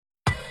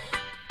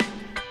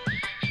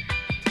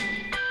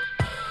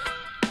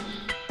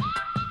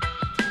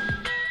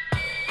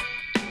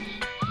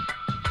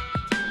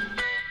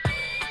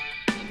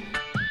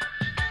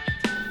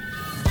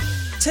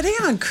Today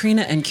on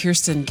Karina and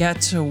Kirsten Get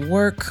to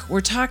Work,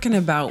 we're talking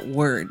about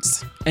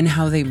words and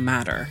how they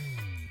matter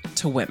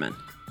to women.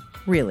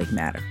 Really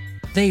matter.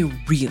 They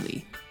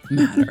really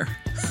matter.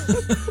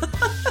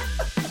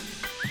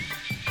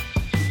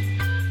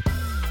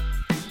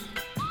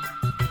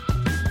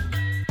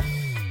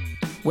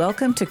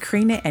 Welcome to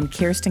Karina and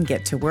Kirsten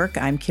Get to Work.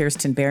 I'm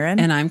Kirsten Barron.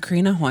 And I'm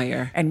Karina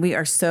Hoyer. And we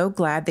are so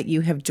glad that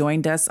you have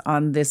joined us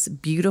on this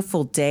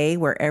beautiful day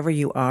wherever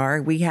you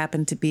are. We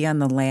happen to be on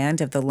the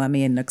land of the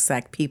Lummi and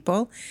Nooksack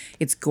people.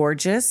 It's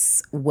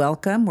gorgeous.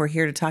 Welcome. We're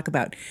here to talk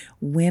about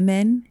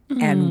women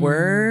and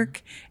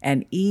work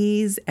and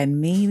ease and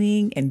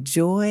meaning and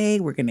joy.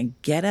 We're going to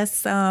get us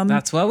some.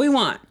 That's what we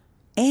want.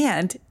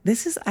 And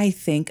this is, I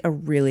think, a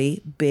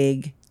really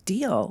big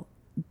deal.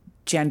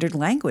 Gendered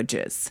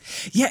languages.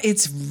 Yeah,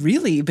 it's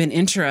really been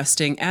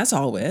interesting, as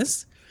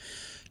always,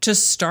 to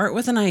start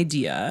with an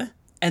idea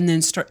and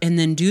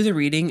then do the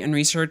reading and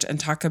research and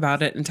talk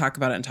about it and talk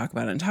about it and talk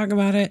about it and talk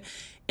about it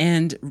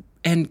and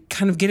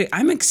kind of get it.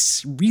 I'm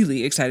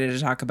really excited to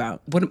talk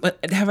about what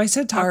have I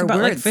said? Talk our about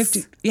words. Like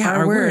 50. Yeah,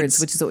 our words,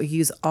 which is what we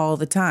use all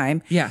the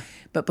time. Yeah.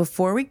 But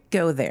before we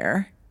go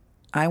there,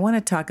 I want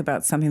to talk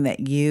about something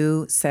that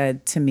you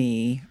said to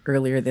me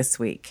earlier this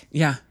week.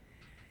 Yeah.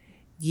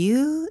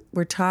 You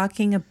were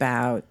talking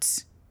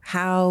about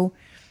how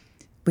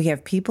we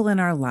have people in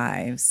our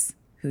lives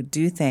who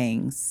do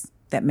things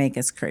that make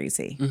us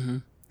crazy. Mm-hmm.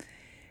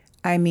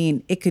 I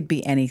mean, it could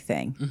be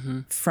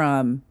anything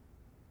from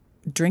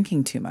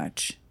drinking too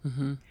much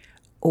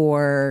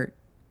or,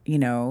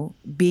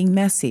 being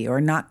messy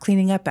or not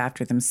cleaning up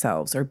after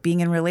themselves or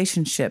being in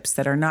relationships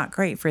that are not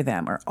great for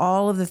them or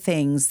all of the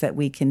things that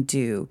we can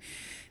do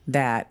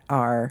that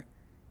are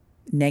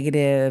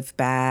negative,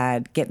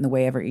 bad, get in the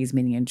way of our ease,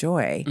 meaning, and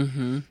joy.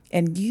 Mm-hmm.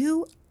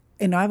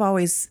 And I've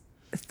always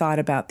thought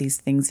about these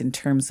things in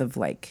terms of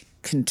like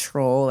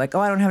control, like,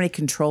 I don't have any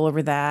control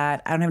over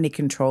that. I don't have any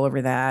control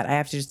over that. I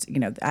have to just,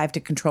 I have to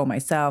control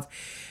myself.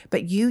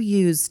 But you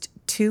used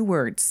two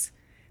words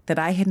that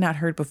I had not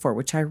heard before,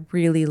 which I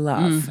really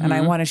love. And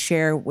I want to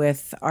share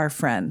with our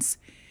friends.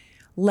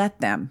 Let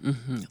them.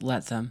 Mm-hmm.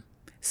 Let them.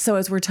 So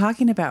as we're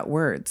talking about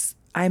words,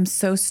 I'm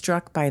so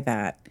struck by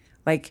that.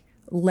 Like,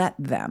 let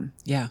them.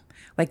 Yeah.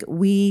 Like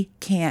we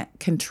can't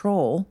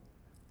control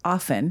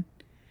often,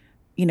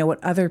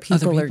 what other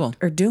people.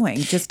 Are doing,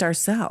 just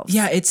ourselves.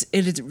 Yeah,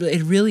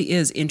 it really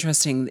is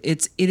interesting.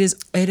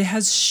 It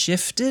has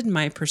shifted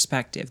my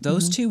perspective.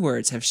 Those two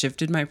words have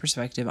shifted my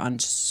perspective in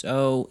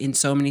so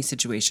many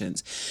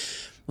situations.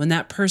 When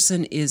that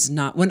person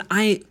when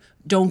I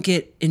don't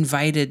get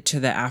invited to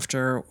the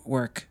after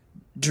work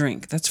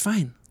drink, that's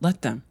fine.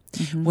 Let them.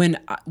 Mm-hmm.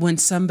 When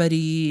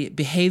somebody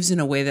behaves in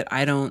a way that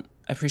I don't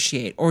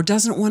appreciate or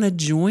doesn't want to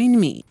join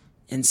me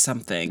in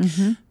something,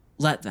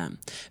 let them.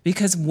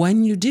 Because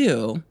when you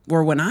do,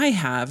 or when I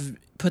have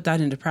put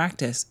that into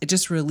practice, it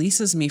just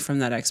releases me from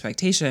that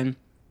expectation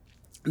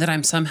that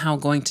I'm somehow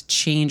going to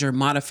change or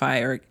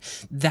modify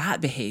that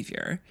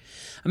behavior.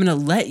 I'm going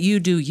to let you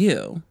do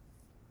you,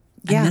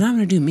 and then I'm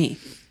going to do me.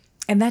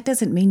 And that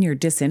doesn't mean you're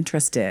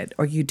disinterested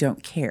or you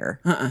don't care.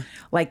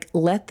 Like,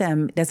 let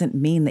them doesn't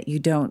mean that you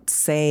don't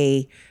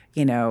say,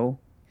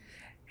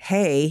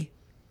 hey,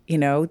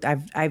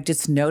 I've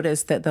just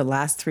noticed that the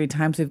last 3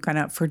 times we've gone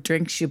out for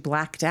drinks, you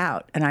blacked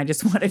out. And I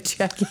just want to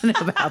check in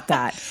about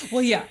that.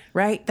 Well, yeah.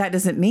 Right? That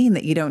doesn't mean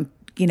that you don't,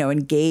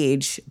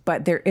 engage.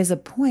 But there is a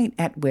point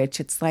at which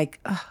it's like,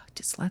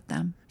 just let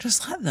them.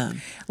 Just let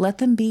them. Let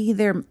them be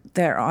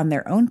they're on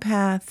their own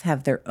path,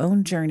 have their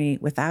own journey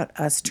without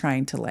us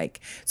trying to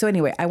So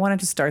anyway, I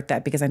wanted to start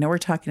that because I know we're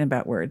talking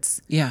about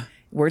words. Yeah.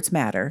 Words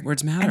matter.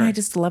 Words matter. And I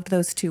just loved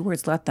those 2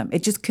 words, let them.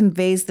 It just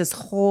conveys this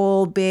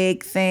whole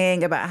big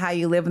thing about how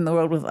you live in the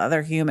world with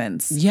other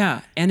humans.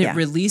 Yeah. And it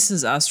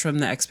releases us from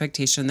the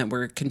expectation that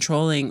we're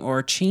controlling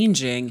or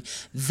changing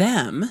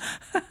them.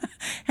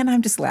 And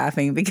I'm just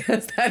laughing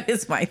because that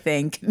is my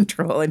thing,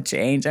 control and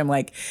change. I'm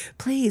like,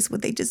 please,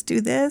 would they just do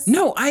this?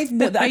 No, are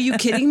you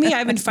kidding me?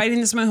 I've been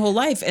fighting this my whole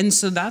life. And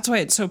so that's why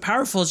it's so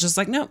powerful. It's just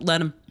like, no, let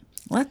them.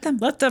 Let them.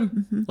 Let them.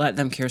 Mm-hmm. Let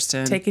them,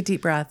 Kirsten. Take a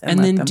deep breath.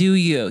 And then do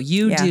you.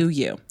 Do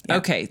you. Yeah.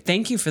 Okay.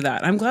 Thank you for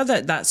that. I'm glad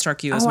that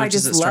struck you as much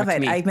as it struck me. I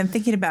just love it. I've been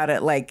thinking about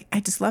it. I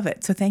just love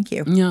it. So thank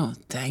you. No,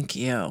 thank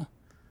you,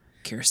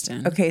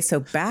 Kirsten. Okay.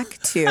 So back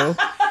to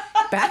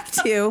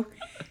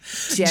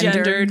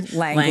gendered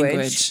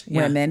language,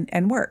 women,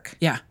 and work.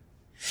 Yeah.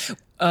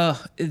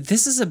 Oh,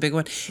 this is a big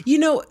one.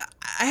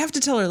 I have to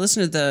tell our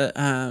listeners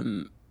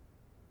the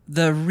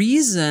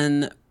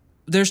reason.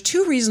 There's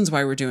 2 reasons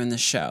why we're doing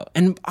this show.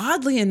 And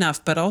oddly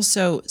enough, but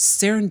also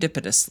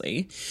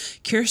serendipitously,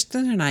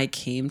 Kirsten and I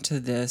came to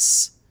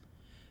this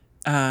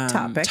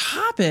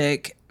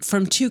topic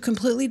from 2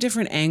 completely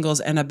different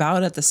angles and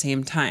about at the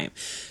same time.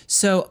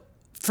 So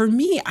for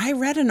me, I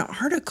read an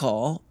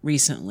article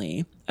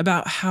recently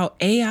about how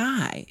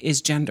AI is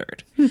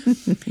gendered.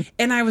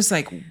 And I was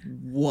like,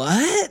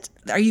 what?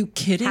 Are you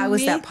kidding me? How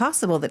is that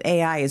possible that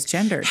AI is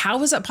gendered?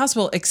 How is that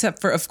possible? Except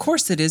for, of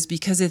course it is,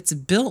 because it's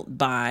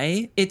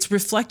it's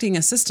reflecting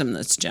a system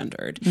that's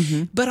gendered.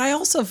 But I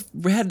also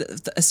read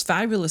a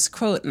fabulous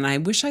quote, and I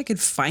wish I could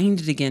find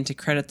it again to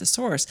credit the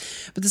source.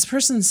 But this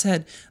person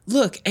said,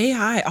 look,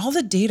 AI, all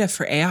the data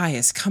for AI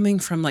is coming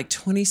from like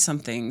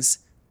 20-somethings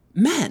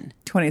men.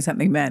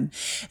 20-something men.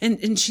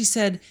 And she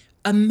said,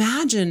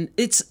 imagine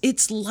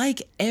it's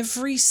like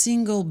every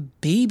single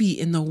baby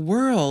in the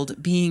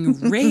world being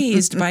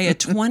raised by a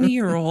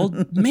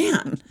 20-year-old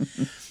man.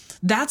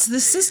 That's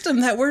the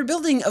system that we're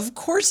building. Of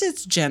course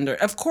it's gender.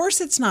 Of course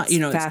it's not,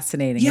 It's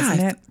fascinating, isn't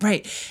it?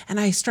 Right. And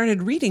I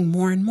started reading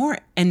more and more,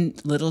 and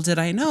little did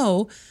I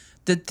know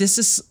that this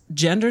is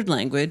gendered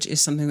language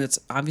is something that's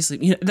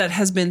obviously, that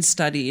has been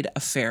studied a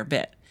fair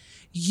bit.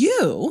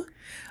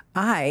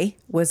 I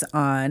was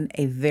on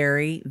a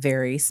very,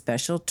 very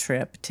special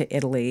trip to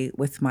Italy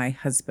with my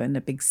husband,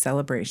 a big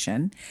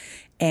celebration.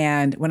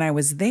 And when I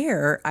was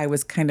there, I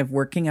was kind of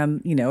working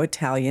on,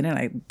 Italian, and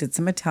I did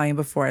some Italian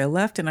before I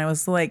left. And I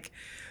was like,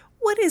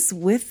 what is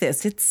with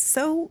this? It's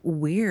so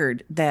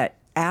weird that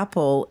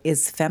apple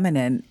is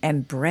feminine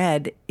and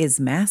bread is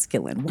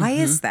masculine. Why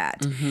is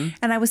that?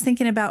 And I was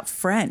thinking about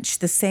French,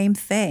 the same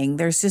thing.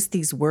 There's just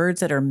these words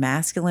that are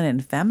masculine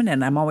and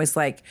feminine. I'm always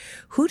like,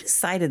 who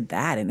decided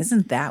that? And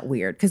isn't that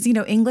weird? Because,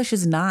 English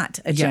is not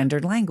a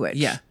gendered language.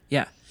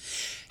 Yeah.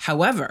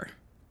 However,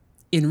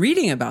 in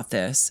reading about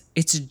this,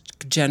 it's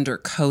gender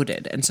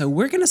coded. And so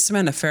we're going to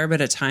spend a fair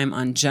bit of time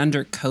on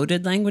gender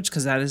coded language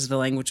because that is the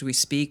language we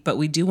speak. But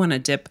we do want to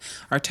dip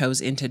our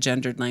toes into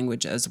gendered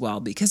language as well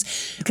because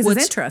it's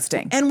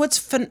interesting. And what's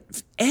fun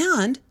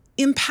and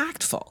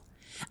impactful.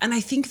 And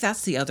I think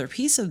that's the other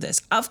piece of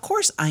this. Of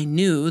course, I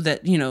knew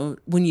that,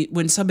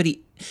 when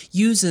somebody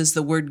uses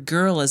the word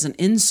girl as an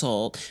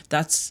insult,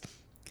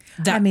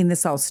 I mean,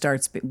 this all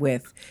starts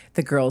with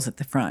the girls at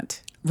the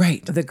front.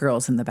 Right. The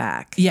girls in the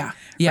back. Yeah.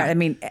 Right? I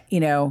mean,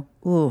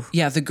 ooh.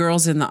 Yeah, the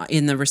girls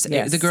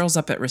the girls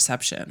up at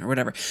reception or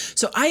whatever.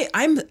 So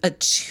I'm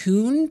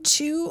attuned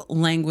to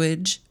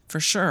language for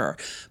sure,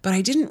 but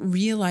I didn't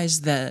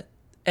realize that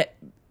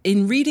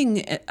in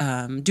reading,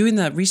 doing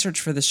the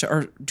research for the show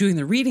or doing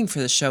the reading for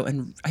the show,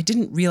 and I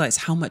didn't realize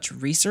how much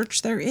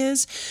research there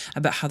is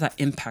about how that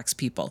impacts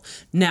people.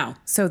 Now,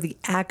 so the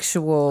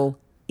actual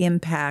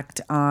impact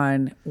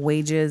on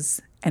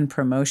wages and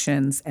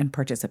promotions and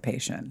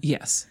participation.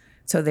 Yes.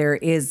 So there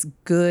is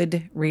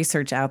good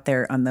research out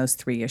there on those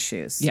three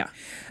issues. Yeah.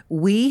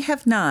 We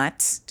have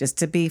not, just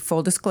to be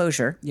full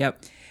disclosure,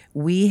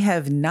 we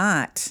have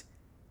not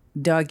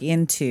dug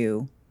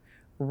into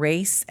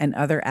race and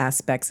other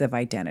aspects of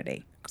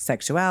identity,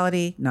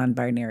 sexuality,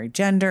 non-binary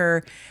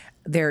gender.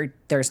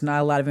 There's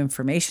not a lot of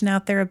information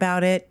out there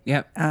about it.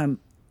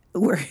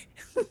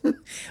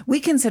 We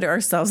consider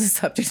ourselves a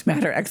subject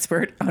matter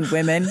expert on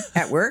women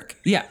at work.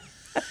 Yeah.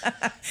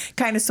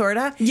 Kind of, sort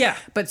of. Yeah.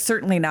 But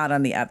certainly not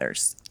on the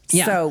others.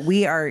 Yeah. So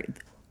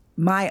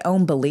my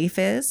own belief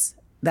is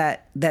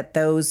that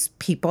those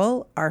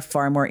people are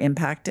far more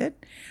impacted.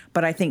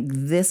 But I think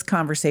this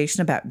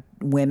conversation about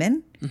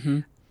women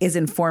is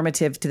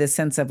informative to the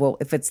sense of, well,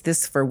 if it's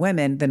this for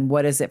women, then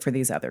what is it for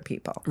these other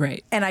people?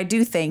 Right. And I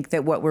do think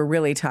that what we're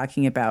really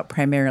talking about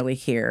primarily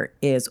here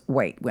is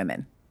white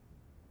women.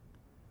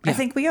 Yeah. I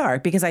think we are,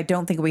 because I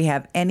don't think we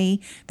have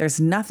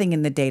there's nothing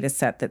in the data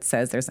set that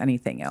says there's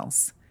anything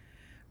else.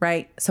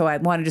 Right? So I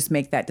want to just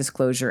make that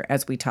disclosure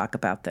as we talk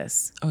about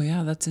this. Oh,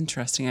 yeah, that's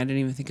interesting. I didn't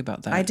even think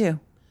about that. I do.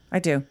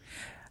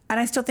 And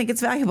I still think it's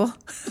valuable.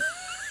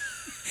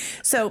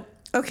 So,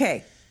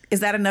 okay. Is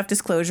that enough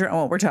disclosure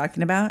on what we're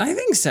talking about? I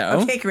think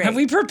so. Okay, great. Have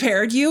we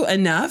prepared you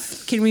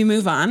enough? Can we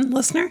move on,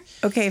 listener?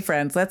 Okay,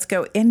 friends, let's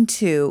go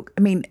into,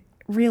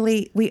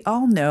 really, we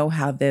all know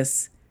how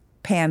this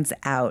pans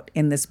out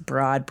in this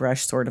broad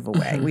brush sort of a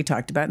way. We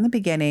talked about in the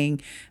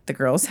beginning, the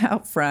girls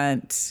out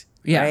front,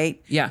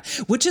 right? Yeah.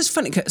 Which is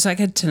funny. So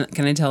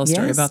can I tell a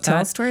story about that?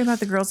 Tell a story about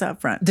the girls out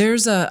front.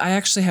 I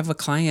actually have a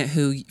client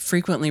who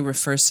frequently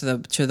refers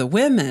to the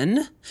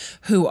women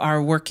who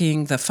are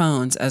working the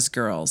phones as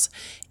girls.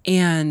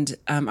 And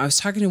I was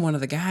talking to one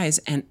of the guys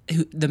and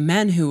the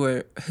men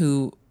who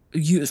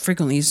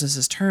frequently uses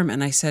this term.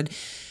 And I said,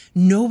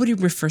 nobody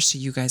refers to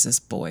you guys as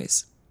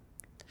boys.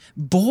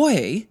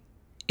 Boy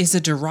is a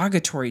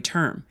derogatory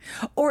term.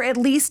 Or at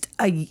least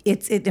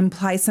it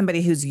implies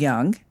somebody who's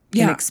young,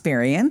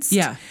 inexperienced,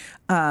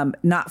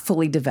 not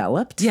fully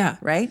developed. Yeah.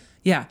 Right?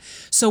 Yeah.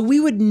 So we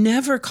would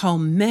never call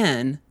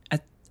men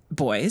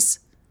boys,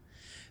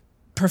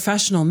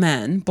 professional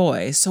men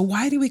boys. So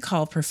why do we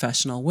call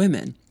professional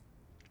women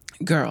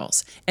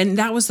girls? And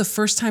that was the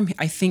first time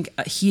I think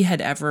he had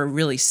ever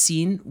really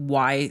seen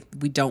why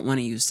we don't want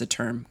to use the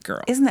term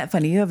girl. Isn't that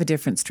funny? You have a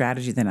different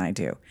strategy than I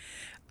do.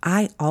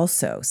 I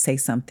also say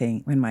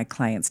something when my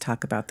clients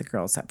talk about the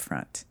girls up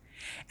front.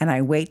 And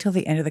I wait till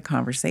the end of the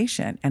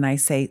conversation and I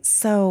say,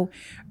 so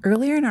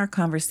earlier in our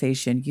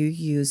conversation, you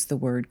used the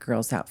word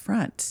girls out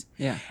front.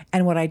 Yeah.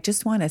 And what I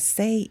just want to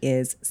say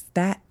is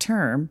that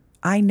term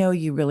I know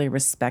you really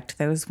respect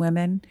those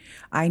women.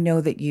 I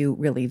know that you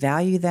really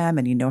value them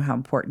and you know how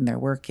important their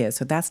work is.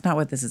 So that's not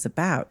what this is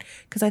about.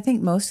 Because I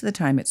think most of the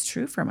time it's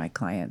true for my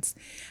clients.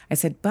 I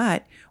said,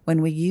 but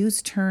when we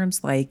use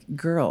terms like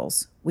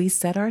girls, we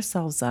set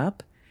ourselves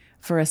up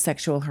for a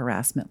sexual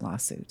harassment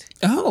lawsuit.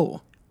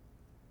 Oh.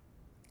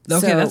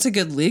 Okay, So- that's a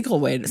good legal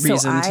reason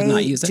to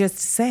not use it. Just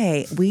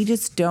say, we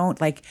just don't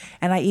like,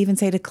 and I even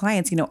say to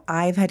clients,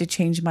 I've had to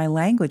change my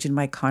language in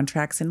my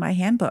contracts and my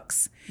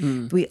handbooks.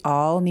 We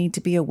all need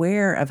to be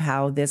aware of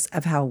how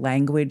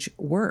language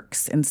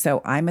works. And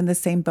so I'm in the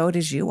same boat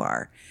as you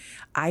are.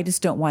 I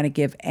just don't want to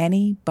give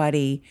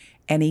anybody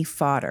any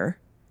fodder,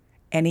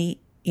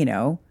 any,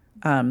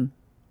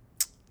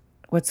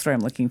 what's what I'm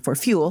looking for?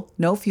 Fuel,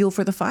 no fuel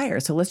for the fire.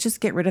 So let's just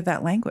get rid of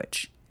that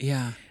language.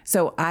 Yeah.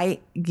 So I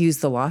use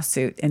the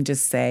lawsuit and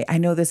just say, I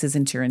know this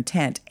isn't your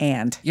intent,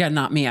 and Yeah,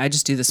 not me. I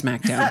just do the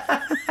smackdown.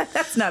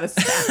 that's not a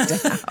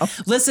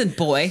smackdown. Listen,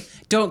 boy,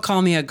 don't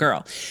call me a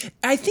girl.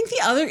 I think the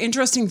other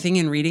interesting thing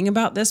in reading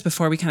about this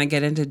before we kind of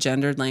get into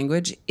gendered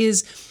language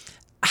is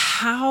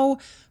how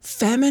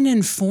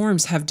feminine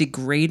forms have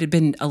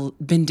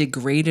been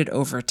degraded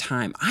over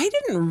time. I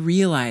didn't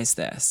realize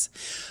this,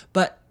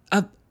 but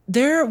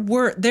there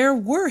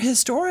were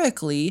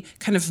historically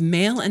kind of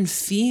male and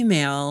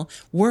female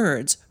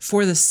words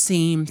for the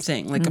same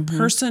thing. Like a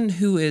person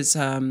who is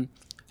home,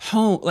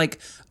 like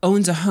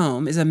owns a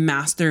home, is a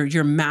master.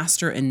 You're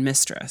master and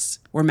mistress,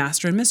 or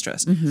master and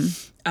mistress.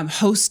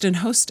 Host and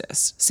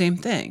hostess, same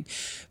thing.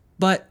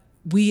 But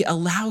we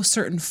allow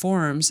certain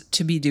forms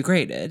to be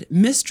degraded.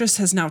 Mistress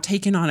has now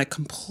taken on a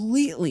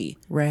completely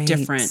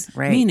different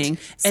meaning.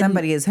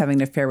 Somebody is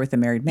having an affair with a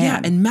married man.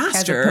 Yeah, and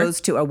master, as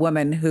opposed to a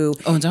woman who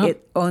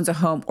owns a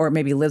home, or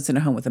maybe lives in a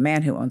home with a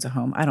man who owns a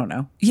home. I don't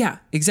know. Yeah,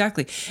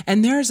 exactly.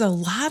 And there's a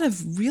lot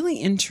of really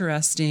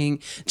interesting,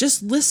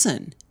 just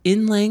listen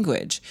in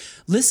language,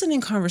 listen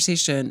in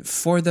conversation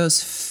for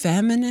those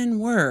feminine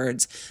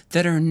words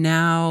that are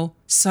now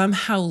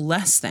somehow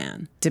less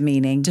than.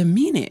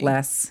 Demeaning.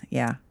 Less.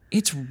 Yeah.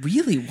 It's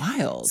really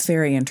wild. It's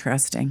very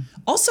interesting.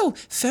 Also,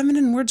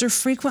 feminine words are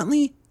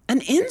frequently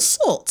an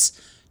insult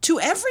to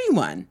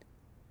everyone,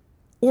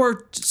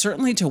 or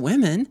certainly to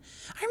women.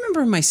 I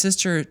remember my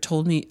sister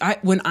told me,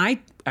 when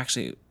I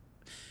actually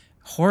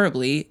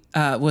horribly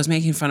was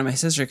making fun of my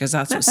sister, because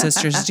that's what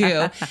sisters do.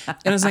 And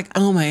I was like,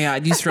 oh my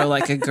God, you throw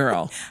like a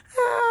girl.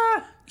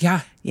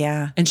 Yeah.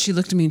 Yeah. And she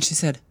looked at me and she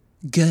said,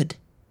 good,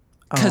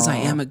 because I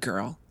am a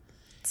girl.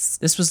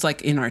 This was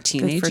like in our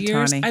teenage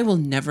years. Tawny. I will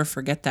never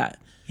forget that.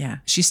 Yeah.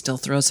 She still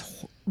throws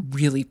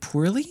really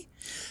poorly,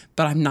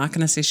 but I'm not going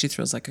to say she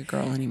throws like a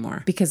girl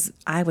anymore. Because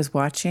I was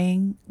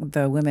watching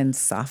the women's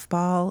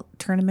softball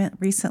tournament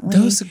recently.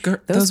 Those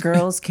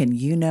girls can,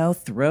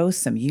 throw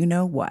some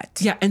what.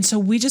 Yeah, and so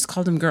we just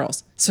called them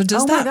girls. So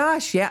does my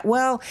gosh, yeah.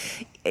 Well,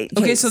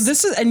 okay, so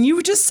this is, and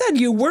you just said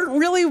you weren't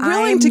really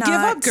willing to give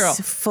up girls.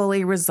 I'm not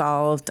fully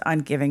resolved on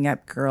giving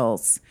up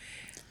girls.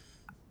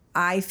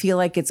 I feel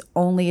like it's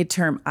only a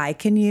term I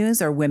can use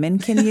or women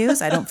can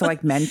use. I don't feel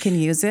like men can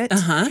use it.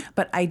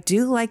 But I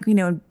do like,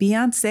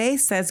 Beyonce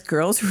says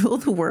girls rule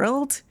the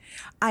world.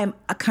 I'm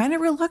kind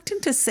of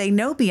reluctant to say,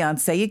 no,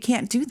 Beyonce, you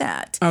can't do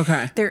that.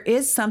 Okay. There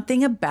is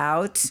something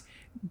about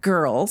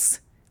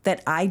girls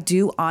that I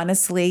do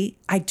honestly,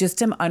 I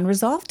just am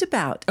unresolved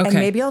about. Okay. And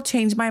maybe I'll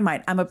change my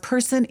mind. I'm a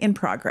person in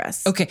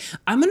progress. Okay.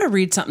 I'm going to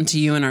read something to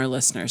you and our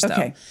listeners, though.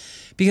 Okay.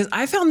 Because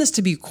I found this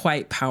to be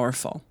quite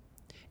powerful.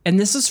 And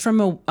this is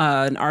from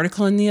an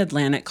article in The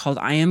Atlantic called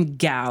 "I Am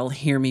Gal,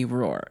 Hear Me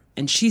Roar."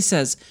 And she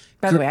says,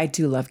 by the way, I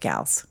do love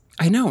gals.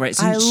 I know, right?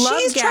 So I love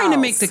she's trying to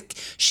make the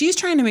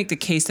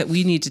gals. case that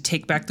we need to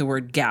take back the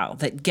word gal,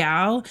 that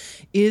gal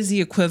is the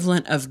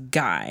equivalent of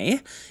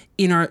guy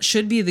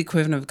should be the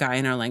equivalent of guy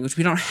in our language.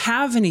 We don't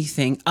have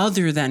anything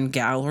other than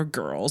gal or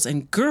girls,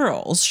 and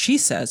girls, she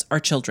says, are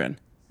children.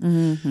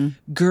 Mm-hmm.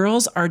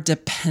 Girls are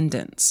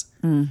dependents.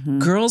 Mm-hmm.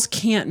 Girls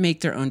can't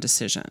make their own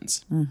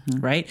decisions,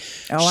 right?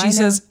 Oh, she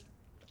says,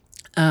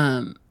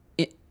 and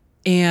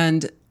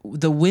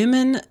the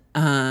women,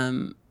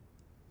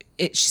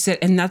 she said,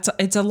 and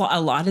it's a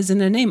lot is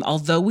in a name.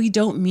 Although we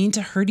don't mean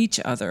to hurt each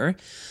other,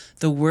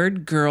 the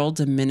word girl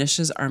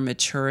diminishes our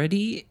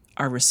maturity,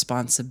 our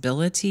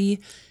responsibility,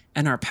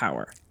 and our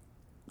power.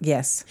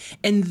 Yes.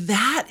 And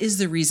that is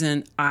the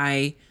reason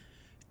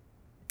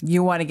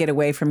you want to get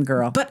away from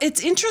girl. But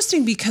it's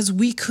interesting because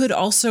we could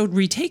also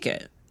retake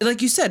it.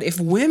 Like you said, if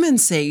women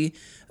say,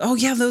 oh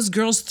yeah, those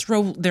girls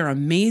they're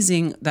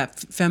amazing, that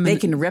feminine. They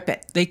can rip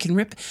it. They can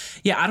rip.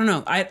 Yeah, I don't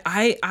know.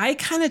 I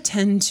kind of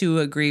tend to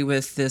agree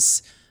with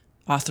this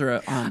author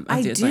of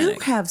The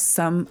Atlantic.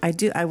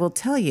 I will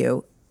tell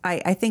you,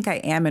 I think I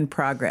am in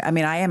progress. I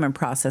mean, I am in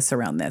process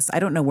around this. I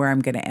don't know where I'm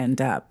going to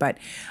end up, but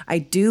I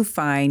do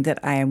find that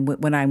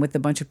when I'm with a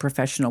bunch of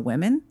professional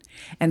women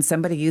and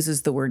somebody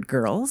uses the word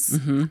girls,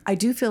 I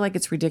do feel like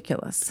it's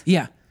ridiculous.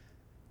 Yeah.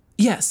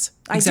 Yes,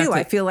 exactly. I do.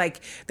 I feel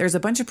like there's a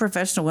bunch of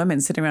professional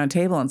women sitting around a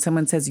table and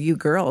someone says, you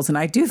girls. And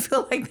I do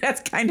feel like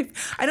that's kind of,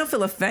 I don't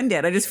feel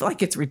offended. I just feel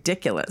like it's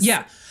ridiculous.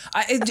 Yeah,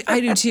 I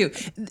do too.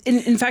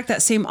 In fact,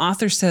 that same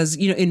author says,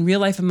 in real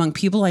life, among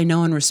people I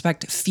know and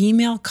respect,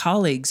 female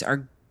colleagues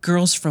are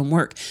girls from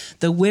work.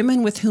 The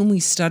women with whom we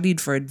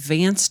studied for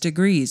advanced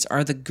degrees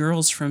are the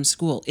girls from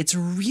school. It's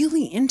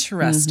really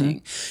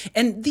interesting.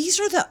 And these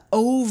are the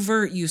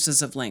overt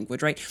uses of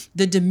language, right?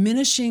 The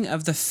diminishing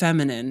of the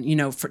feminine,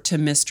 to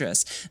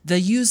mistress, the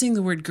using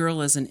the word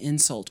girl as an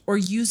insult, or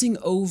using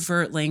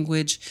overt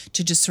language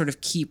to just sort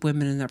of keep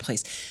women in their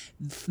place.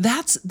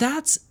 That's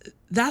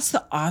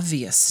the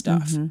obvious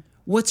stuff.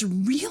 What's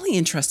really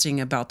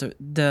interesting about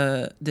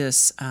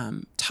this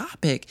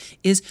topic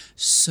is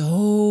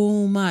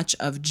so much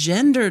of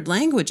gendered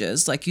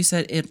languages, like you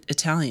said,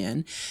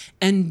 Italian,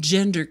 and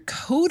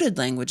gender-coded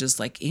languages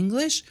like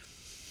English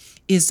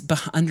is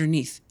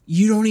underneath.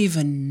 You don't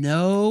even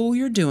know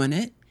you're doing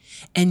it,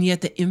 and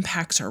yet the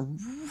impacts are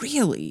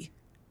really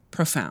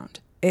profound.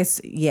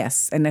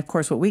 Yes. And of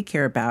course, what we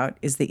care about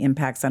is the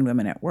impacts on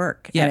women at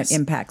work. Yes. And it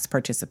impacts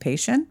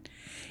participation.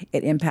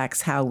 It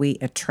impacts how we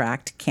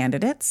attract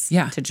candidates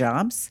to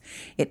jobs.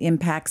 It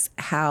impacts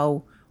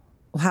how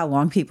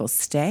long people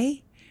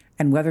stay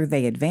and whether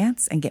they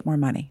advance and get more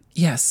money.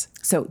 Yes.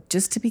 So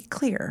just to be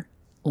clear,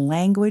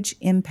 language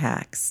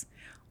impacts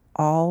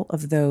all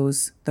of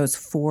those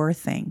four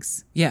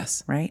things.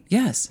 Yes. Right?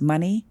 Yes.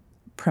 Money,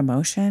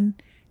 promotion,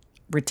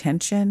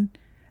 retention,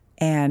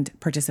 and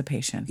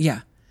participation. Yeah.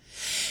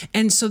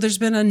 And so there's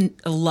been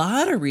a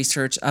lot of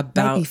research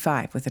about... Maybe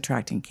 5 with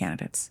attracting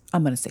candidates.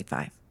 I'm going to say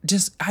 5.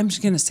 I'm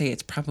just going to say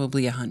it's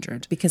probably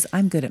 100. Because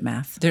I'm good at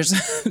math.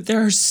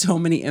 There are so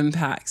many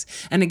impacts.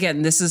 And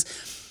again, this is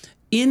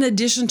in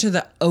addition to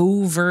the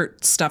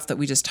overt stuff that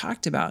we just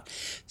talked about.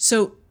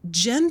 So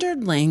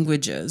gendered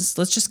languages,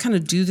 let's just kind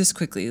of do this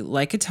quickly,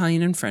 like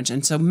Italian and French.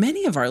 And so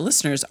many of our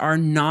listeners are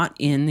not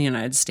in the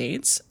United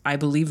States. I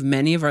believe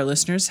many of our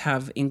listeners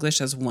have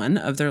English as one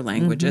of their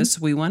languages.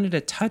 So we wanted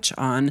to touch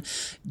on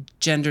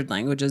gendered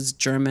languages,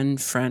 German,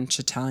 French,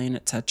 Italian,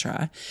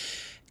 etc.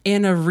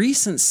 In a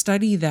recent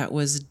study that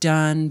was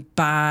done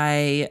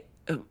by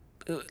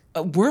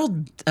a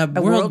World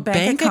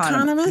Bank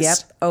economist. Yep,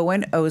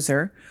 Owen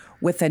Ozer,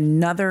 with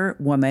another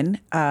woman,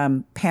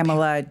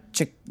 Pamela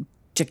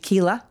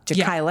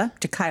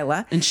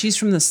Jakila. And she's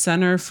from the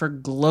Center for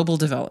Global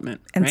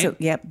Development. And right?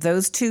 so,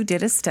 those two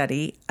did a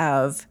study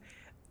of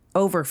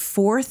over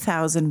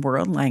 4,000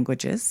 world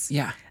languages.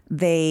 Yeah.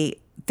 They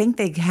think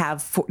they have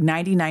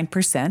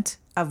 99%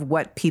 of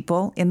what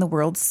people in the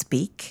world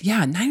speak.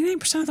 Yeah,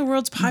 99% of the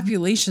world's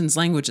population's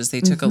languages they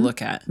took a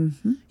look at.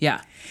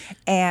 Yeah.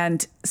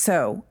 And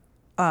so,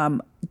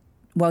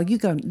 well, you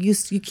go. You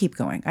keep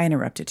going. I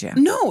interrupted you.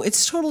 No,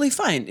 it's totally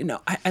fine.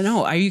 I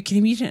know. Are you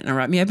kidding me? You didn't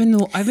interrupt me. I've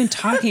been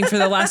talking for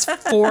the last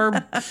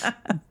 4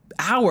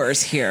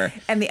 hours here.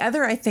 And the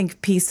other, I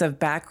think, piece of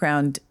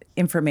background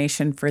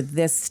information for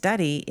this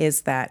study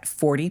is that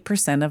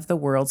 40% of the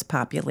world's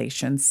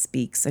population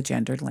speaks a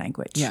gendered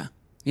language. Yeah.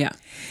 Yeah.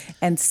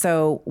 And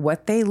so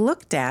what they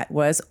looked at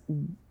was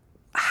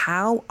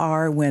how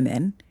are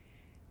women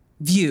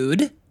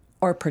viewed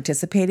or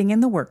participating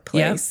in the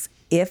workplace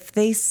if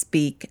they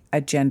speak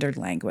a gendered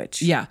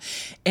language. Yeah.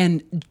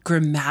 And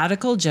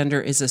grammatical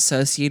gender is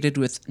associated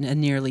with a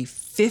nearly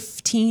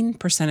 15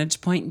 percentage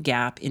point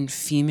gap in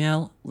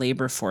female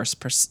labor force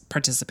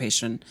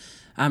participation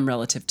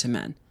relative to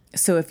men.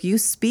 So if you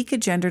speak a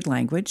gendered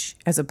language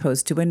as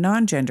opposed to a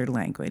non-gendered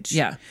language,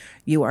 there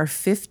are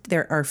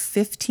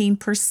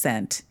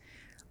 15%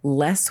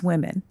 less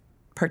women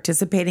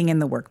participating in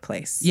the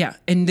workplace. Yeah,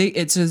 and they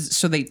take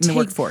the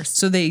workforce.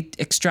 So they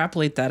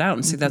extrapolate that out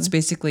and say that's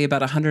basically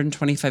about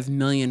 125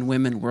 million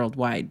women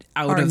worldwide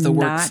out of the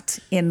not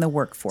in the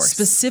workforce.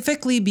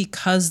 Specifically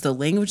because the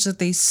language that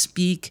they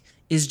speak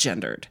is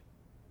gendered.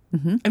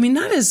 I mean,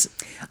 that is...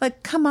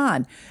 Like, come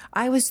on.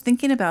 I was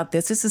thinking about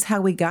this. This is how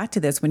we got to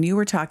this. When you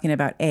were talking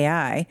about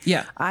AI,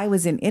 I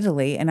was in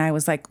Italy and I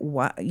was like,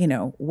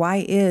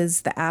 why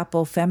is the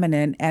apple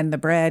feminine and the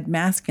bread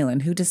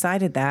masculine? Who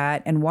decided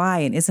that and why?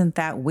 And isn't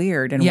that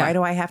weird? And why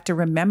do I have to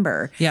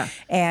remember? Yeah.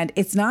 And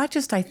it's not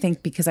just, I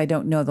think, because I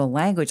don't know the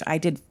language. I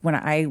did when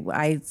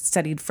I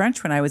studied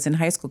French when I was in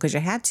high school because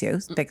you had to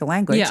pick a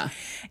language. Yeah.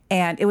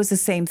 And it was the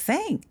same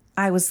thing.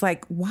 I was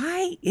like,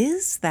 why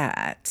is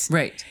that?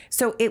 Right.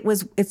 So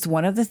it's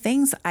one of the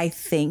things I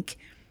think,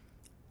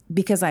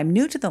 because I'm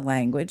new to the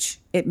language,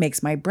 it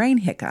makes my brain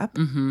hiccup.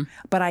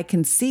 But I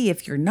can see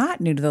if you're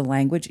not new to the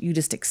language, you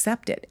just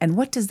accept it. And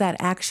what does that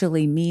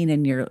actually mean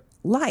in your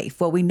life?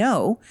 Well, we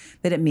know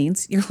that it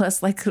means you're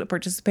less likely to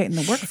participate in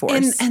the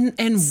workforce.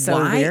 And so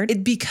why?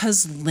 Weird.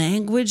 Because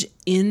language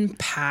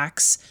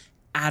impacts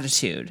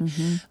attitude.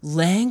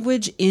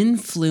 Language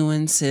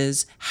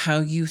influences how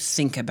you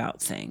think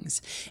about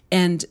things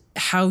and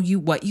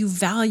what you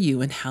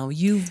value and how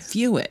you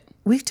view it.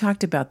 We've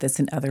talked about this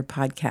in other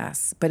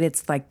podcasts, but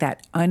it's like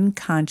that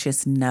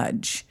unconscious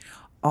nudge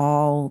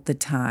all the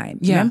time.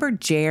 Yeah. Remember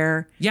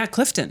Jer? Yeah,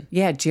 Clifton.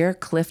 Yeah, Jer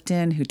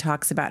Clifton, who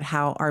talks about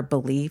how our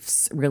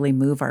beliefs really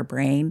move our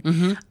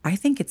brain. I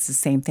think it's the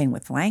same thing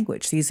with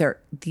language. These are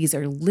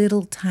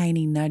little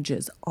tiny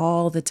nudges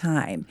all the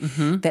time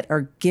that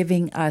are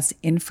giving us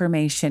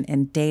information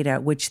and data,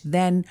 which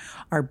then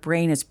our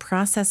brain is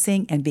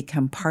processing and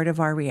become part of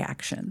our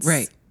reactions.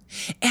 Right.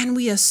 And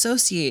we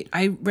associate.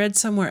 I read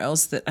somewhere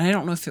else that, and I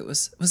don't know if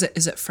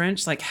is it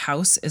French? Like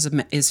house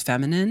is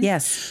feminine.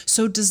 Yes.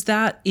 So does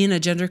that in a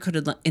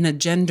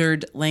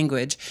gendered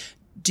language,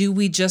 do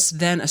we just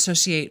then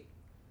associate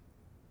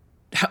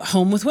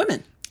home with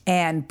women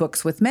And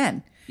books with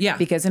men. Yeah.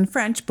 Because in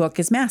French, book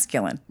is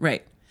masculine.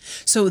 Right.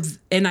 So,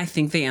 and I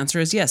think the answer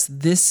is yes.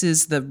 This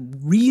is the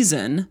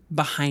reason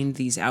behind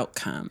these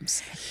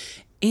outcomes.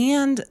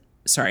 And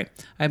sorry,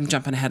 I'm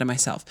jumping ahead of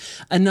myself.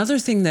 Another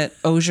thing that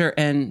Osier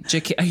and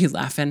J.K. Are you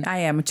laughing? I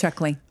am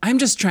chuckling. I'm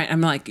just trying. I'm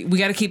like, we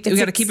got to keep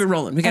it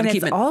rolling. We got to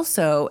keep it. It's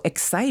also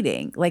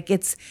exciting. Like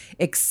it's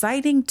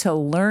exciting to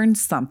learn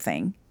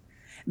something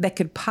that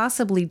could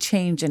possibly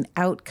change an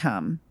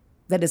outcome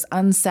that is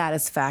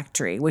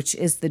unsatisfactory, which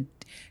is the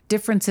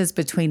differences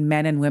between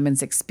men and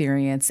women's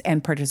experience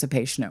and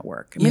participation at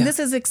work. I mean, this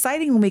is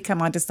exciting when we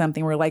come onto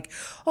something we're like,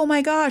 oh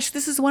my gosh,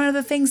 this is one of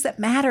the things that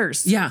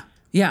matters. Yeah.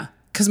 Yeah.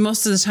 Because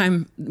most of the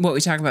time, what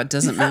we talk about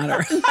doesn't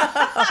matter. You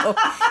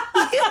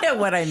know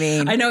what I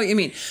mean. I know what you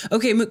mean.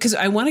 Okay, because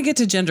I want to get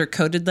to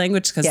gender-coded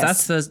language because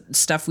that's the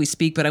stuff we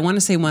speak. But I want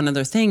to say one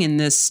other thing. In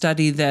this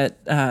study that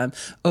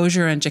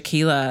Osier and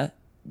Jakila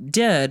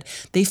did,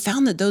 they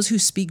found that those who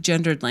speak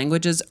gendered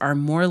languages are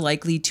more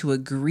likely to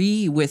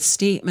agree with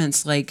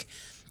statements like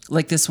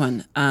this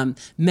one.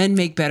 Men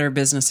make better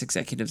business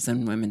executives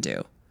than women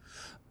do.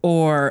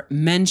 Or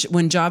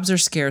when jobs are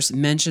scarce,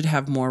 men should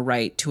have more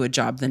right to a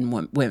job than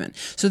women.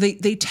 So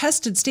they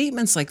tested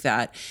statements like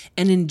that.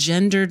 And in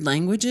gendered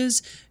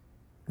languages,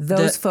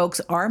 those folks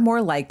are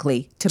more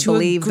likely to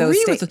believe those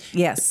statements.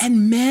 Yes.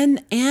 And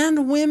men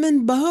and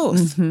women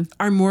both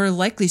are more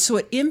likely. So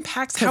it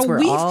impacts how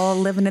we're all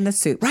living in the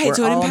soup. Right. We're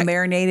so all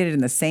marinated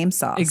in the same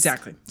sauce.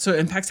 Exactly. So it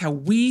impacts how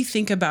we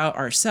think about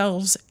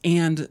ourselves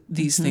and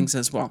these things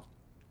as well.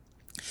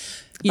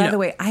 By the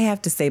way, I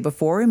have to say,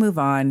 before we move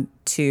on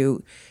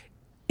to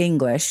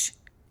English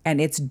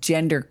and its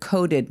gender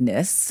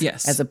codedness,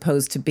 as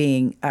opposed to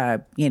being,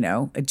 a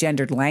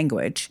gendered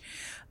language,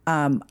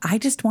 I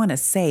just want to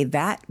say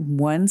that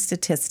one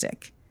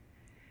statistic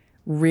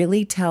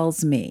really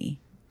tells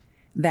me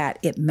that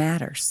it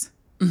matters,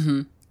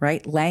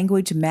 right?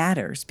 Language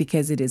matters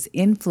because it is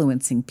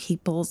influencing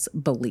people's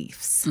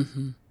beliefs.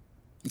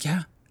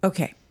 Yeah.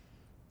 Okay.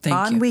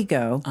 On we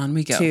go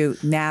to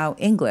now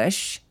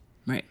English.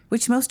 Right.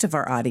 Which most of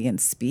our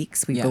audience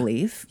speaks, we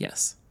believe.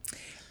 Yes.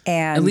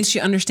 And at least you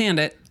understand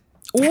it.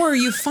 Or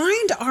you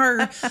find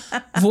our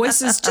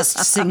voices just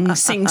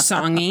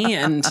sing-songy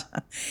and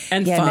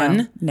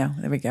fun. No,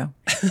 there we go.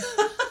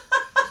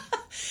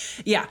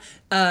 Yeah.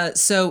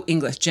 So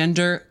English,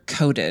 gender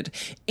coded.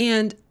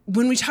 And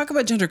when we talk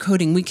about gender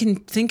coding, we can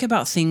think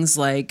about things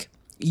like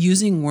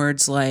using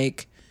words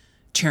like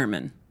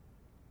chairman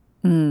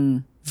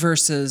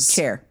versus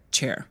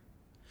chair.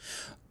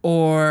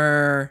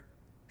 Or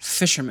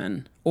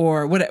fisherman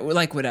or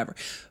whatever.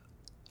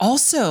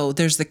 Also,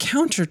 there's the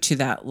counter to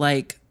that,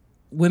 like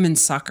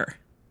women's soccer.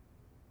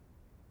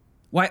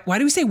 Why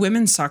do we say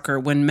women's soccer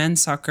when men's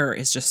soccer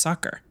is just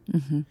soccer?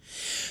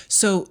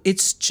 So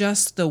it's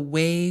just the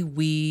way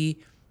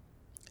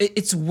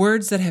it's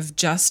words that have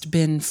just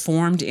been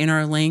formed in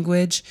our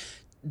language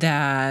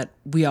that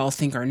we all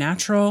think are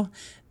natural,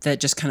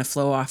 that just kind of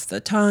flow off the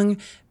tongue,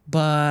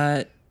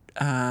 but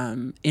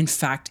in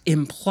fact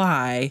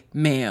imply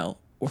male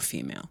or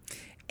female.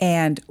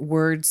 And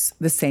words,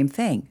 the same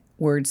thing.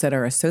 Words that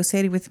are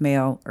associated with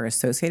male or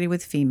associated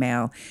with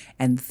female.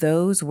 And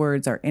those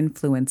words are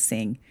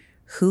influencing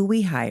who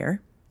we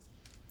hire,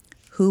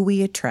 who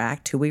we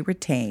attract, who we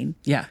retain,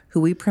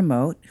 who we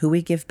promote, who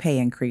we give pay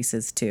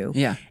increases to.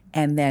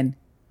 And then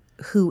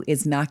who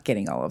is not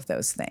getting all of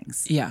those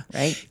things.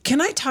 Right? Can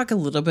I talk a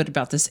little bit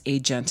about this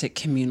agentic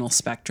communal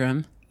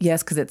spectrum?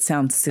 Yes, because it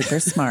sounds super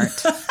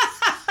smart.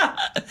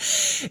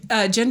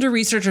 Gender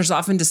researchers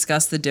often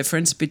discuss the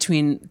difference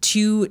between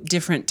two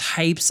different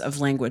types of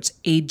language,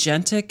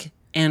 agentic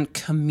and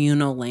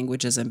communal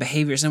languages and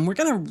behaviors. And we're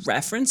going to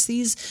reference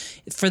these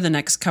for the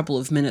next couple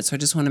of minutes. So I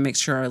just want to make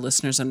sure our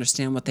listeners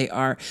understand what they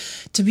are.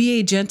 To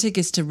be agentic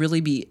is to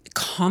really be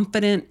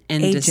confident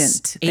and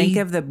agent. Think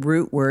of the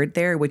root word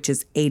there, which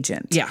is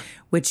agent.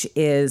 Which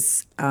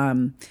is,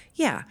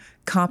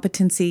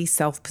 competency,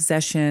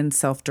 self-possession,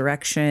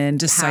 self-direction,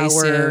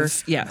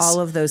 decisive, power, all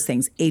of those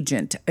things.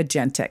 Agent,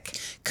 agentic.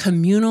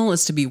 Communal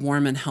is to be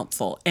warm and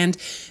helpful. And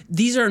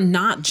these are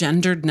not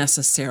gendered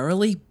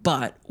necessarily,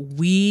 but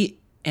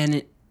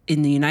in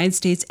the United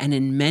States and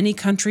in many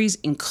countries,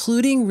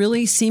 including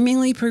really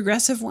seemingly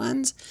progressive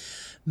ones,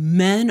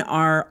 men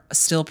are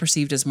still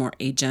perceived as more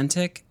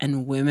agentic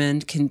and women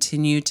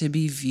continue to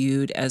be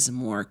viewed as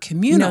more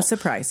communal.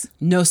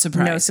 No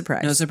surprise.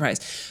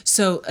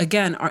 So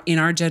again, in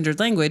our gendered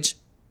language,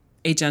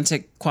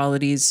 agentic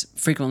qualities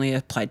frequently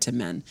applied to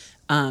men,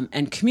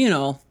 and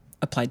communal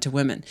applied to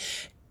women.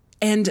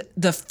 And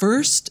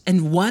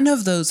one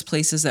of those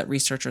places that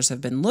researchers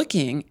have been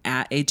looking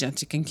at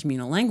agentic and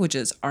communal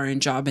languages are in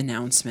job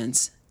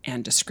announcements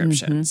and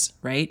descriptions,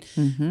 right?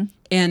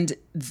 And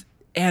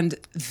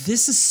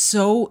this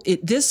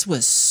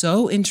was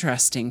so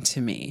interesting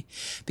to me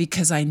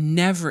because I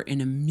never in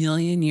a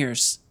million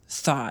years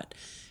thought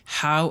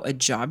how a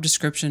job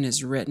description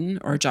is written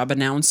or a job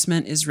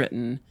announcement is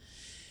written.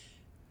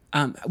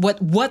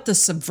 What the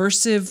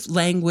subversive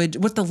language,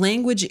 what the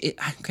language is,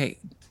 okay.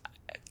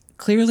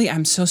 Clearly,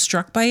 I'm so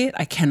struck by it,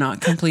 I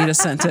cannot complete a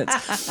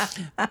sentence.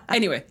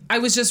 Anyway, I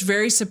was just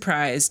very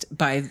surprised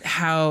by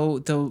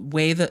how the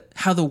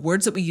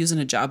words that we use in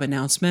a job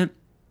announcement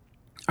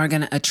are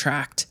going to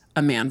attract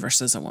a man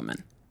versus a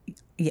woman.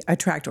 Yeah,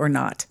 attract or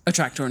not.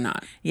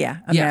 Yeah,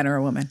 man or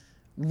a woman.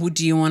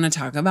 Do you want to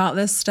talk about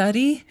this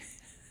study?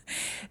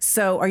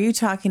 So are you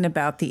talking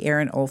about the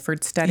Erin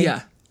Olford study?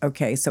 Yeah.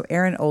 Okay, so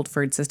Erin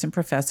Olford, assistant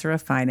professor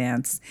of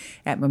finance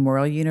at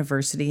Memorial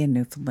University in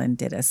Newfoundland,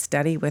 did a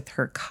study with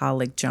her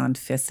colleague John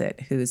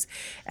Fissett, who's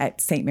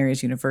at St.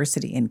 Mary's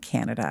University in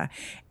Canada.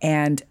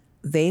 And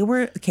they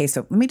were, okay,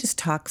 so let me just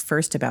talk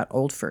first about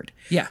Olford.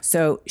 Yeah.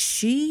 So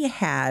she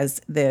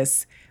has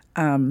this,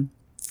 I don't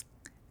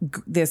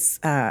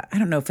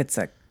know if it's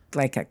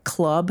like a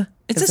club.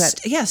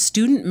 It's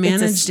student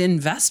managed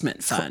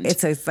investment fund.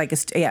 It's like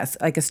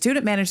a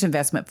student managed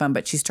investment fund,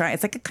 but she's trying.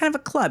 It's like a kind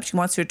of a club. She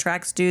wants to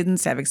attract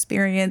students to have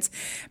experience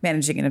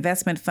managing an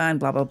investment fund,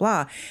 blah blah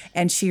blah.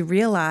 And she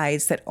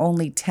realized that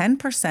only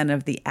 10%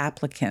 of the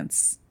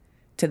applicants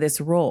to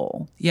this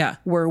role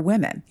were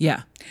women.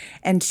 Yeah.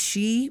 And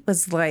she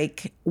was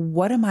like,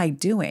 what am I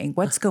doing?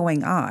 What's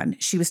going on?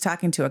 She was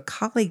talking to a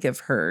colleague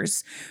of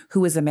hers who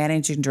was a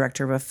managing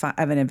director of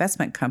an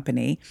investment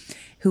company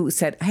who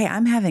said, hey,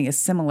 I'm having a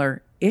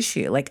similar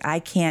issue. Like, I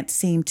can't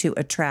seem to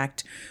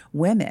attract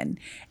women.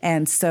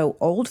 And so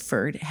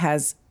Olford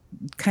has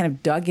kind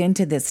of dug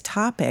into this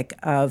topic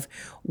of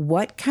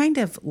what kind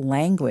of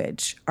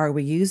language are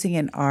we using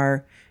in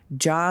our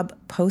job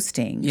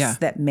postings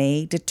that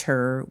may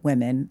deter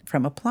women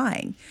from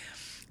applying.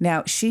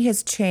 Now, she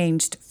has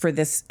changed for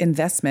this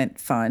investment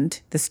fund,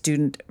 the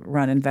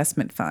student-run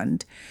investment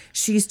fund.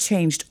 She's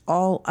changed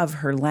all of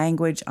her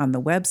language on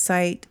the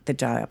website, the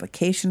job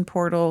application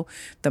portal,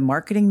 the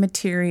marketing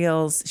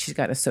materials. She's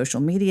got a social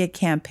media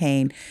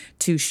campaign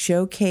to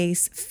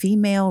showcase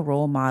female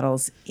role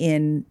models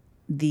in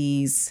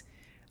these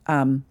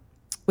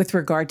with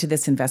regard to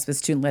this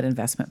student-led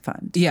investment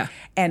fund. Yeah.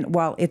 And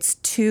while it's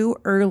too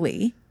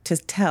early to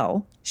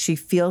tell, she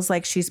feels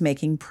like she's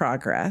making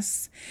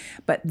progress.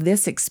 But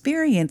this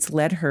experience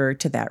led her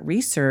to that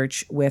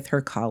research with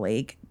her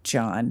colleague,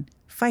 John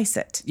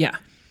Fissett. Yeah.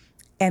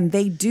 And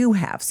they do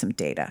have some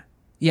data.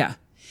 Yeah.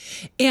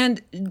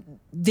 And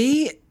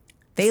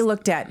they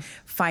looked at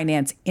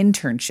finance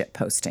internship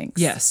postings.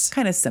 Yes.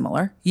 Kind of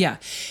similar. Yeah.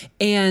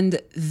 And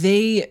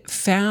they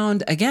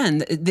found,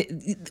 again,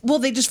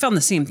 they just found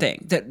the same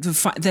thing,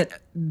 that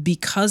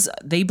because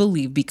they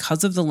believe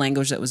because of the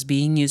language that was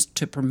being used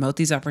to promote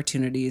these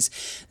opportunities,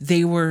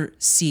 they were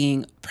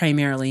seeing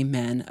primarily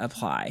men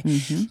apply.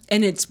 Mm-hmm.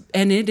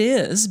 And it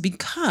is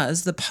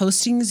because the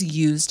postings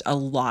used a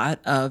lot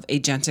of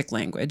agentic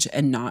language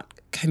and not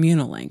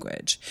communal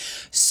language.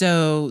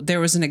 So there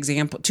was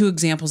two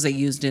examples they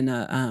used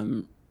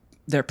in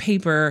their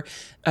paper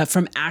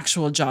from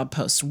actual job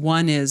posts.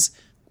 One is,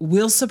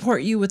 we'll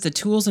support you with the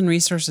tools and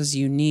resources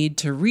you need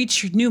to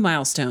reach your new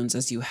milestones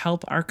as you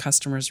help our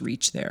customers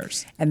reach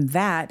theirs. And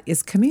that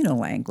is communal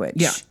language.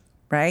 Yeah.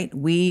 Right?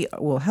 We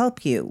will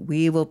help you.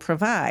 We will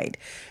provide.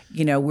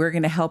 We're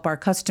going to help our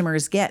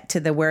customers get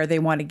to where they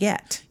want to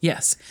get.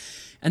 Yes.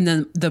 And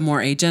then the more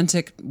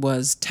agentic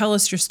was, tell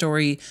us your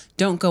story,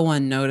 don't go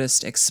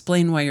unnoticed,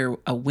 explain why you're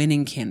a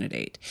winning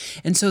candidate.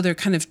 And so they're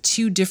kind of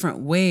two different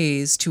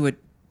ways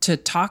to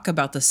talk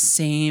about the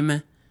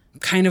same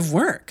kind of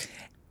work.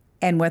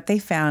 And what they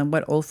found,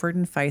 what Olford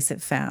and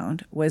Fissett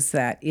found, was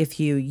that if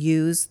you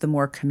use the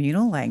more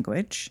communal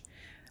language,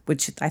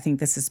 which I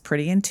think this is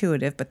pretty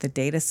intuitive, but the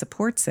data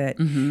supports it,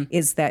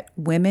 is that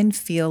women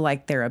feel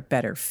like they're a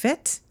better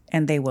fit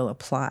and they will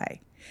apply.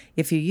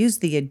 If you use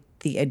the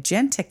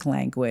agentic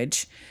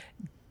language,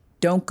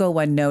 don't go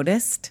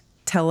unnoticed,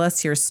 tell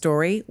us your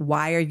story,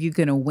 why are you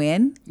going to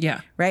win?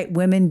 Yeah. Right?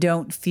 Women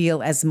don't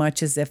feel as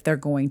much as if they're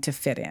going to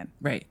fit in.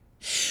 Right.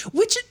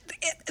 Which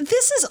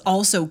this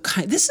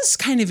is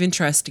kind of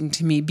interesting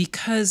to me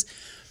because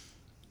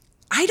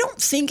I don't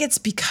think it's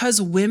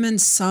because women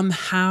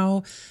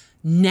somehow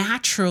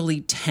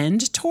naturally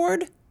tend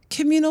toward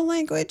communal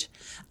language.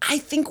 I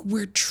think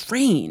we're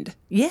trained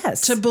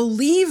to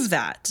believe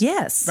that.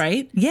 Yes.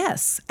 Right?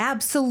 Yes,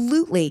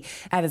 absolutely.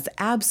 That is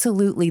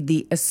absolutely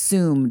the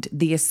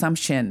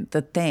assumption,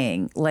 the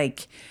thing.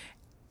 Like,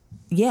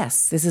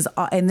 Yes, this is,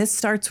 and this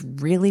starts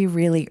really,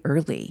 really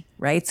early,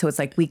 right? So it's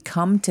like we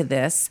come to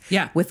this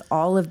with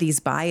all of these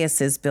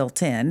biases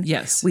built in.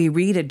 Yes. We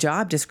read a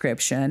job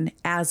description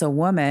as a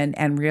woman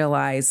and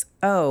realize,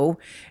 oh,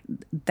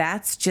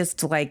 that's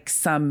just like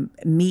some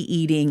meat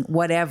eating,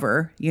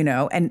 whatever,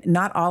 and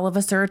not all of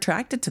us are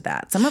attracted to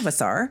that. Some of us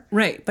are.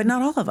 Right. But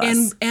not all of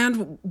us.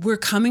 And we're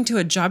coming to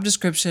a job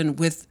description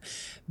with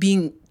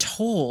being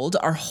told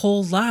our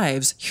whole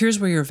lives, here's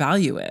where your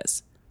value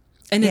is.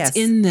 And it's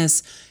in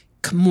this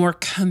more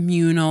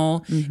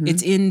communal,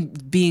 it's in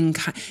being,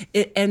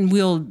 and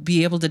we'll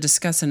be able to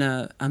discuss in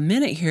a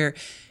minute here.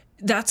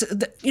 That's,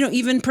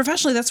 even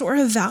professionally, that's what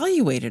we're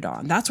evaluated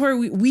on. That's where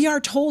we are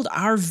told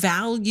our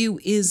value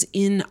is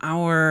in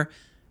our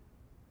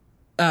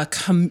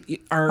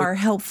our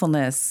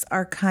helpfulness,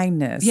 our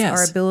kindness, Yes.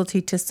 our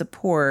ability to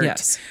support,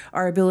 Yes.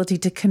 our ability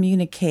to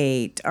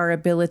communicate, our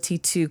ability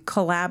to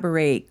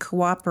collaborate,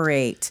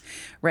 cooperate,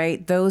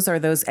 right? Those are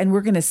those. And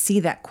we're going to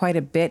see that quite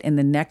a bit in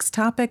the next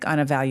topic on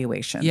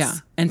evaluations. Yeah.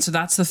 And so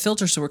that's the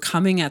filter. So we're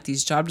coming at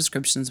these job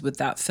descriptions with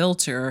that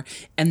filter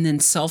and then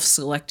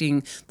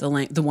self-selecting the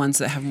ones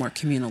that have more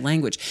communal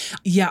language.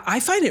 Yeah, I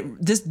find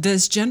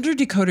this gender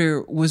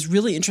decoder was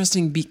really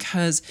interesting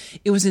because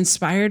it was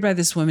inspired by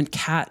this woman,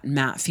 Kat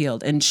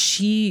Matfield, and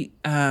she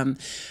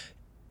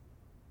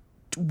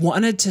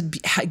wanted to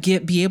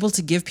be able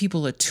to give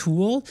people a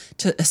tool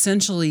to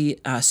essentially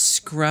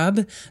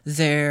scrub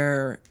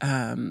their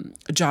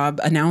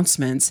job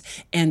announcements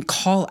and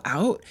call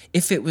out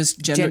if it was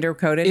Gender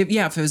coded?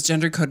 If it was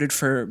gender coded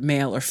for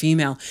male or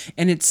female.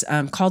 And it's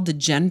called the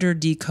Gender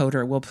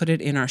Decoder. We'll put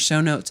it in our show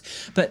notes.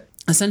 But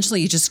essentially,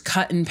 you just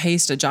cut and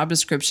paste a job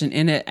description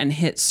in it and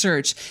hit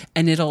search,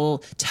 and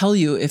it'll tell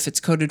you if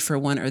it's coded for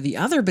one or the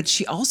other. But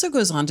she also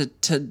goes on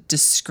to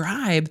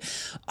describe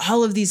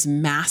all of these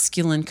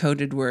masculine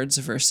coded words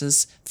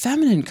versus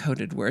feminine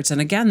coded words.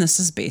 And again, this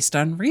is based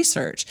on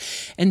research.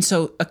 And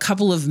so a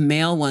couple of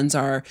male ones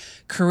are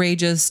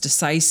courageous,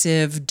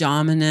 decisive,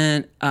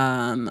 dominant,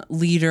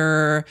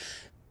 leader,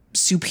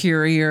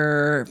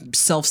 superior,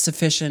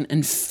 self-sufficient,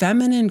 and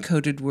feminine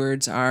coded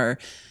words are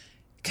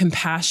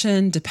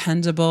compassion,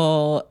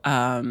 dependable,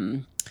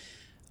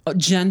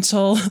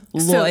 gentle,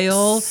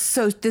 loyal.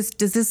 So does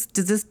this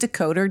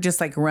decoder just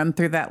like run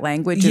through that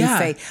language and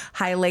say,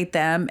 highlight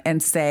them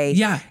and say,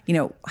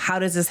 how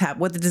does this have,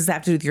 what does this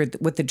have to do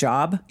with the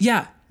job?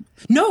 Yeah.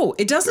 No,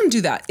 it doesn't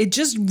do that. It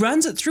just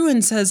runs it through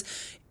and says,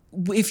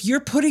 if you're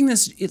putting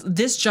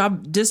this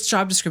job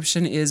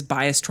description is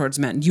biased towards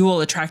men, you will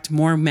attract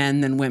more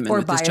men than women. Or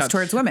with this biased job.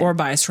 towards women. Or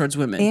biased towards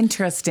women.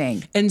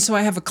 Interesting. And so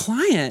I have a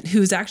client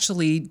who's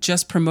actually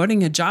just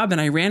promoting a job, and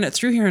I ran it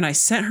through here and I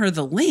sent her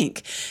the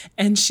link,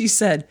 and she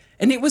said,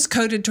 and it was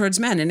coded towards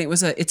men, and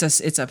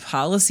it's a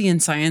policy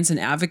and science and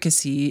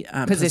advocacy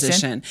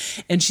position.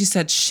 And she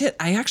said, shit,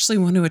 I actually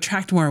want to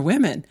attract more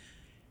women.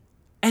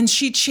 And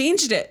she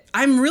changed it.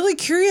 I'm really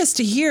curious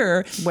to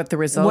hear what the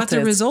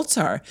results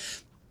are.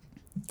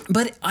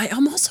 But I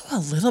am also a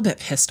little bit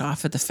pissed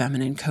off at the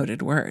feminine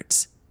coded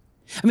words.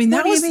 I mean,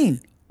 what do you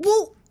mean?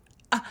 Well,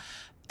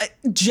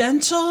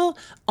 gentle,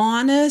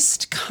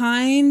 honest,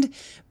 kind,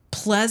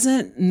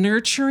 pleasant,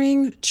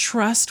 nurturing,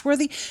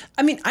 trustworthy.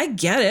 I mean, I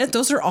get it.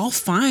 Those are all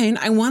fine.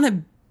 I want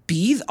to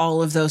be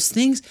all of those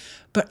things.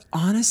 But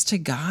honest to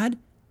God,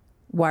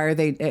 why are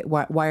they?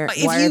 Why are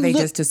they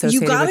just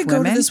associated with women? You got to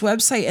go to this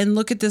website and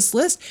look at this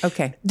list.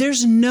 Okay.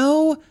 There's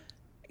no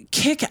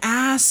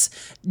kick-ass,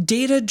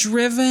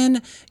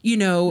 data-driven,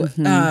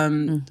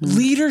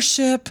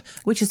 leadership.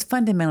 Which is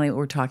fundamentally what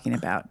we're talking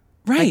about.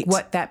 Right. Like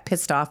what that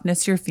pissed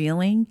offness you're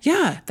feeling.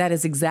 Yeah. That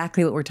is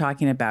exactly what we're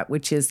talking about,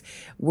 which is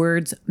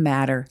words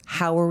matter.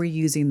 How are we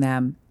using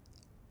them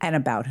and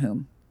about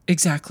whom?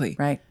 Exactly.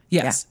 Right?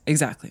 Yes,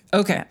 exactly.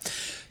 Okay. Yeah.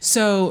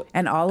 So.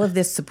 And all of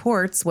this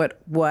supports what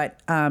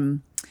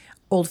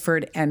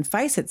Oldford and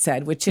Feiss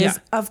said, which is,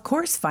 of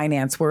course,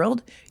 finance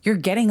world, you're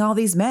getting all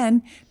these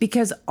men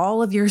because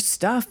all of your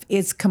stuff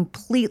is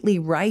completely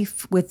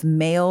rife with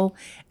male,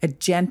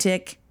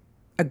 agentic,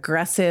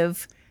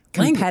 aggressive,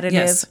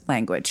 competitive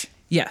language.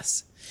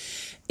 Yes.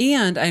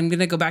 And I'm going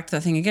to go back to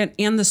that thing again.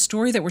 And the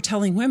story that we're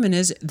telling women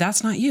is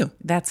that's not you.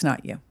 That's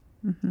not you.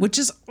 Mm-hmm. Which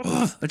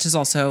is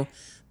also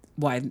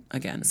why,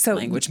 again,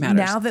 language matters.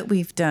 Now that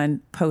we've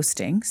done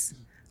postings,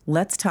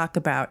 let's talk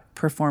about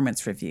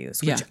performance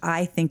reviews, which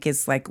I think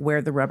is like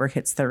where the rubber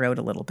hits the road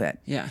a little bit.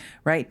 Yeah.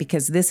 Right?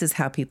 Because this is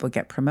how people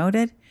get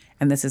promoted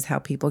and this is how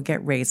people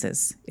get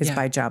raises is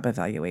by job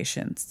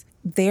evaluations.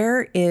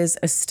 There is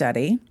a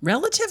study.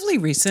 Relatively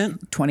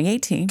recent.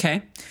 2018.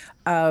 Okay.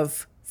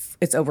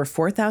 It's over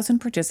 4,000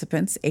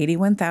 participants,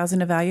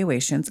 81,000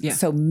 evaluations. Yeah.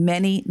 So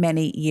many,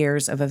 many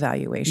years of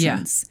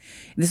evaluations.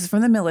 Yeah. This is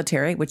from the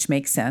military, which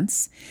makes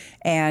sense.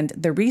 And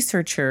the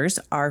researchers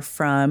are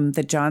from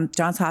the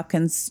Johns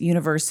Hopkins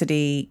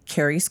University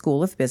Carey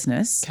School of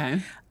Business.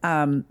 Okay.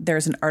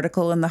 There's an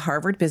article in the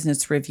Harvard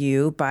Business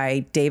Review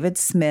by David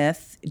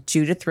Smith,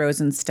 Judith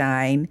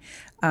Rosenstein,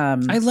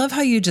 I love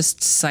how you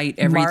just cite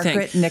everything.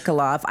 Margaret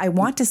Nikolov. I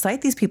want to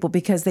cite these people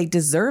because they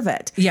deserve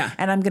it. Yeah.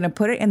 And I'm going to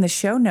put it in the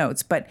show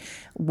notes. But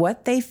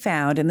what they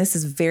found, and this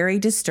is very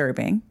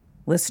disturbing,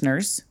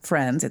 listeners,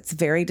 friends, it's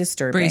very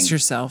disturbing. Brace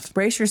yourself.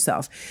 Brace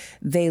yourself.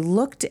 They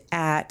looked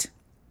at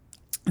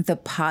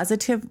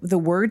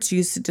the words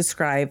used to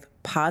describe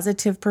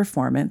positive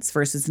performance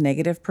versus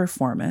negative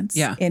performance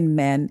in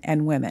men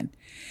and women.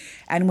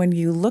 And when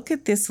you look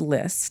at this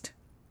list,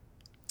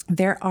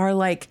 there are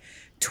like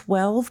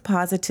 12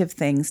 positive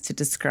things to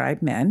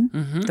describe men,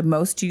 the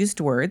most used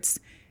words,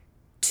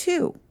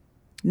 2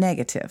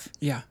 negative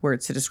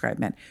words to describe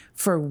men.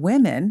 For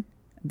women,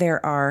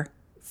 there are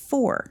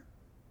 4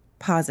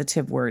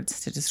 positive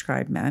words to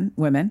describe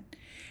women,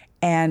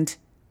 and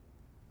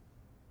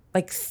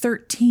like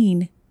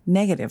 13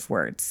 negative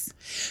words.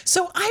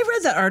 So I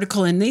read that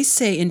article and they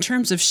say in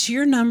terms of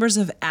sheer numbers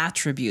of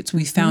attributes,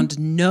 we found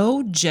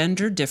no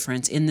gender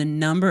difference in the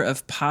number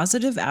of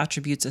positive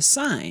attributes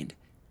assigned.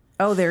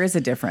 Oh, there is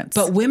a difference.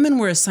 But women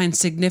were assigned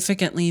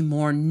significantly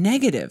more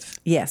negative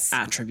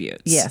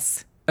attributes.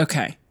 Yes.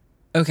 Okay.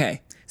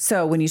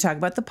 So when you talk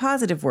about the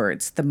positive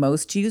words, the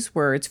most used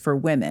words for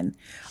women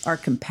are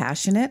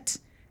compassionate,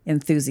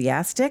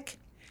 enthusiastic,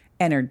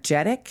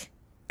 energetic,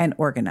 and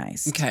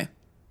organized. Okay.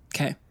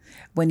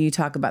 When you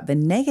talk about the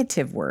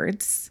negative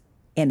words,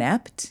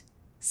 inept,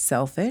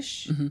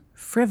 selfish,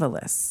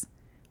 frivolous,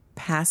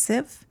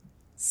 passive,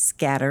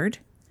 scattered,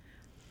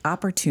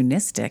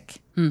 opportunistic,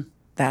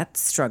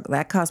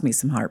 that caused me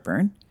some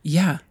heartburn.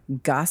 Yeah.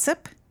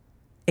 Gossip,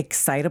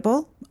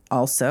 excitable,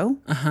 also.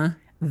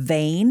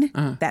 Vain,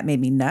 that made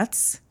me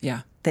nuts.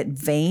 Yeah. That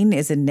vain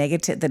is a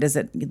negative, that is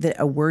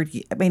a word,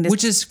 I mean,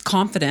 which is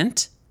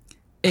confident.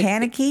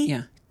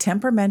 Panicky,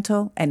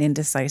 temperamental, and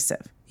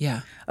indecisive.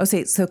 Yeah. Oh,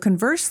 so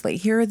conversely,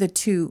 here are the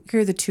two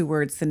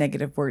words, the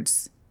negative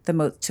words, the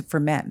most for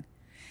men: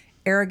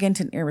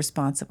 arrogant and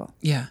irresponsible.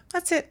 Yeah.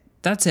 That's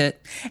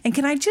it. And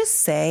can I just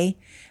say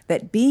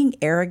that being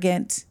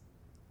arrogant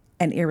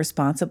and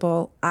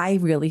irresponsible, I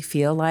really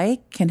feel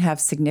like can have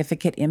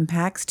significant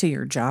impacts to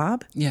your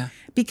job. Yeah.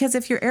 Because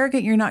if you're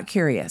arrogant, you're not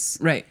curious.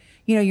 Right.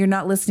 You know, you're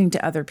not listening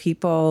to other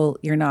people.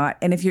 You're not.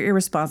 And if you're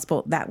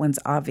irresponsible, that one's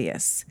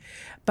obvious.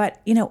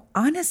 But,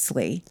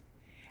 honestly,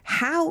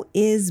 how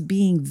is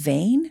being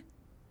vain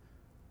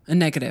a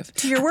negative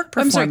to your work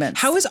performance? I'm sorry,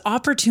 how is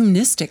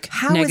opportunistic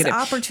negative?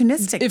 How is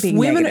opportunistic if being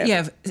women,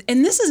 negative? Yeah,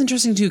 and this is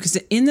interesting too, because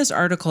in this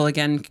article,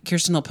 again,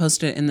 Kirsten will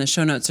post it in the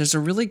show notes. There's a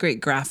really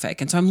great graphic,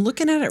 and so I'm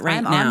looking at it now.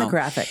 I'm on the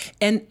graphic,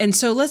 and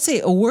so let's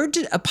say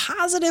a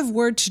positive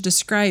word to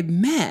describe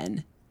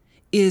men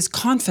is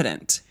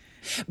confident,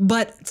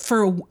 but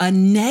for a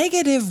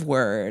negative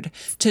word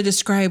to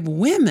describe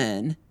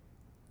women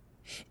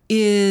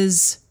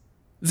is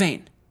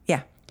vain.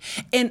 Yeah.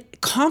 And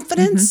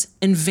confidence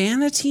and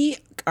vanity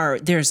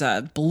there's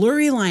a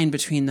blurry line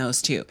between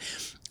those two.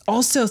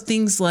 Also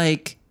things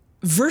like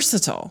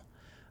versatile,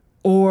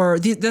 or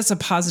that's a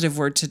positive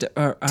word to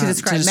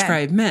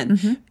describe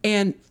men.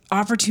 And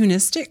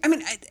opportunistic. I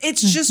mean,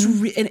 it's just,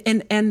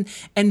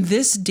 and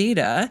this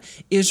data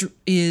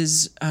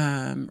is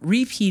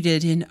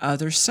repeated in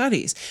other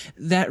studies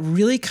that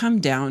really come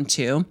down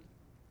to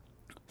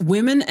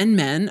women and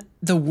men,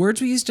 the words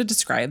we use to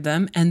describe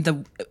them, and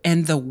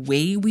the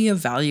way we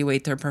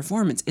evaluate their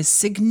performance is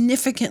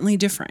significantly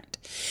different.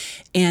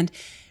 And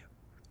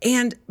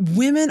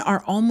women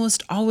are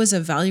almost always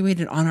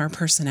evaluated on our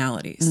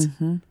personalities.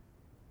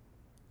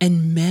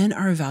 And men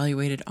are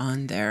evaluated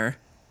on their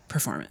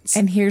performance.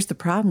 And here's the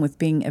problem with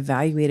being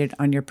evaluated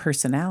on your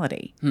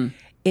personality.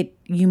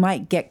 You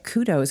might get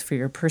kudos for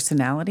your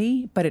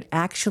personality, but it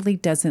actually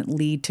doesn't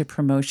lead to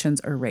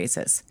promotions or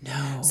raises.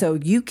 No. So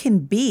you can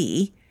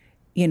be,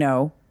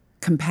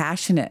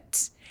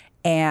 compassionate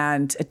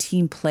and a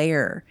team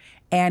player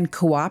and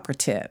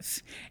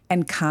cooperative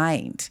and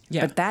kind,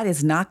 but that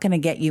is not going to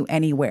get you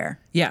anywhere.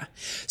 Yeah.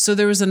 So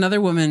there was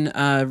another woman,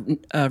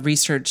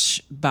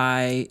 research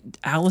by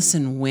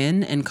Allison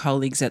Wynn and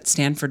colleagues at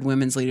Stanford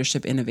Women's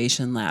Leadership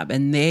Innovation Lab,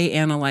 and they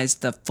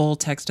analyzed the full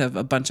text of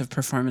a bunch of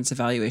performance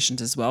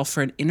evaluations as well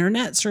for an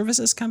internet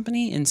services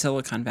company in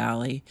Silicon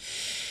Valley.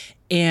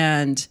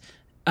 And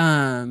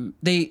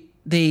they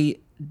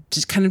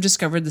just kind of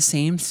discovered the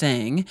same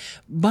thing,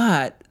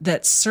 but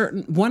that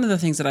one of the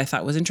things that I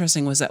thought was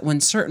interesting was that when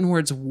certain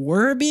words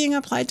were being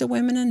applied to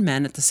women and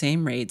men at the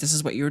same rate, this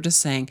is what you were just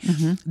saying,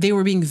 they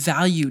were being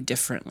valued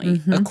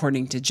differently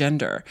according to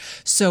gender.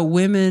 So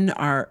women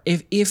are,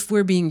 if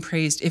we're being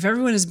praised, if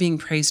everyone is being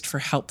praised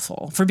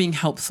for being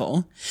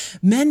helpful,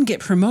 men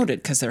get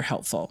promoted because they're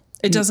helpful.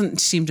 It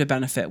doesn't seem to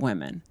benefit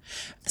women.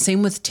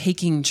 Same with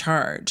taking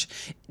charge.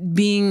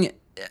 Being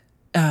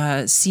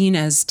seen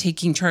as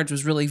taking charge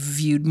was really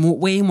viewed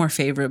way more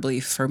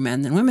favorably for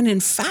men than women. In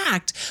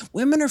fact,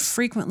 women are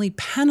frequently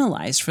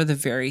penalized for the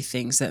very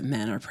things that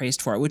men are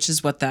praised for, which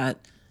is what that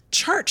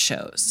chart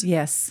shows.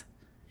 Yes.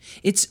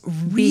 It's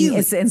really...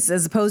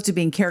 as opposed to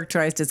being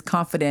characterized as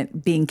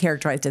confident, being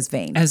characterized as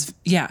vain.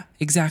 Yeah,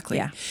 exactly.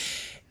 Yeah.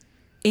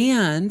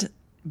 And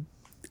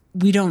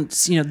we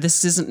don't, you know,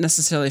 this isn't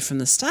necessarily from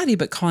the study,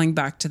 but calling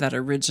back to that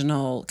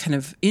original kind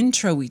of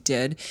intro we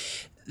did,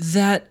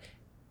 that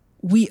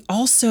we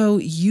also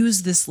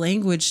use this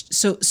language.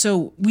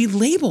 So we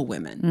label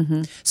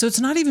women. So it's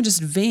not even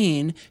just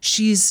vain.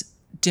 She's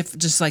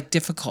just like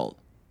difficult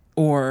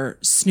or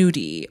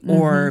snooty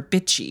or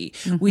bitchy.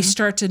 We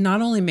start to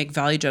not only make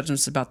value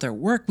judgments about their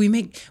work, we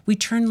make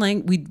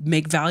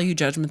value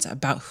judgments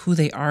about who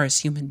they are as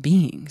human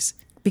beings.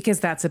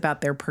 Because that's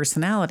about their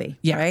personality,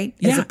 Yeah. right?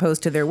 Yeah. As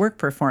opposed to their work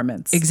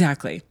performance.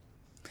 Exactly.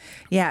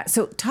 Yeah.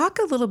 So talk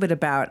a little bit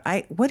about,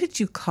 what did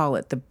you call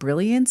it? The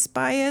brilliance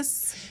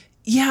bias?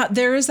 Yeah,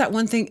 there is that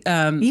one thing.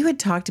 You had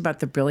talked about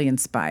the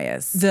brilliance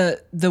bias.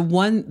 The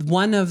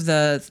one of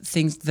the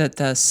things that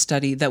the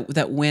study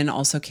that Wynn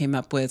also came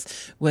up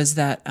with was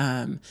that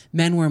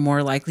men were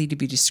more likely to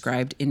be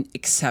described in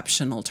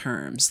exceptional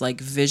terms,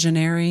 like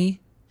visionary.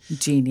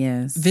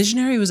 Genius.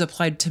 Visionary was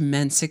applied to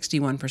men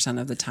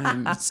 61% of the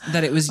times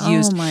that it was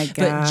used. Oh my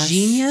But gosh.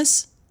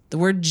 genius, the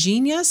word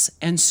genius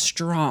and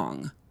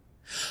strong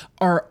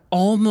are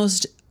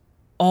almost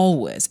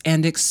always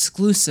and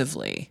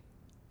exclusively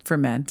For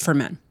men. for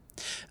men.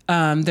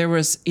 There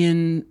was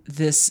in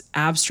this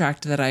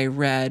abstract that I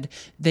read,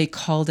 they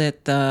called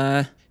it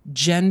the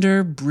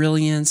gender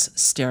brilliance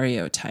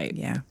stereotype.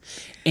 Yeah.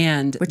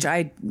 And Which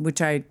I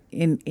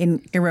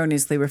in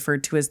erroneously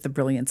referred to as the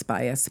brilliance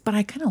bias. But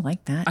I kind of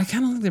like that. I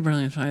kind of like the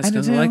brilliance bias do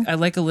because too. I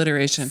like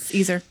alliteration. It's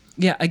easier.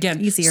 Yeah,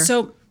 again, Easier.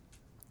 So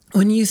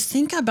when you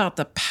think about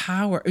the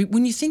power,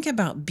 when you think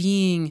about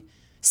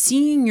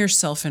seeing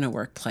yourself in a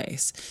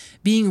workplace,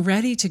 being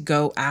ready to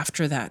go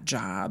after that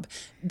job,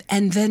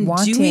 and then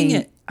Wanting doing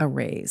it. a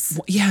raise.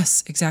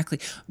 Yes, exactly.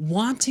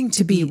 Wanting to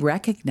To be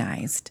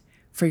recognized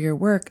for your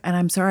work. And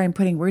I'm sorry, I'm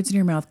putting words in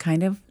your mouth,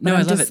 kind of. No, but I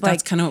I'm love just it.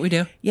 That's kind of what we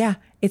do. Yeah,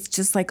 it's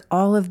just like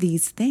all of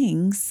these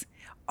things,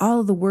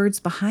 all of the words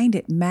behind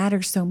it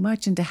matter so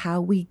much into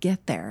how we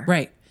get there.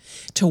 Right.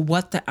 To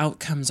what the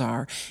outcomes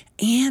are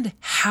and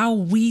how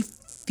we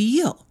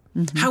feel.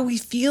 How we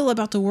feel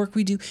about the work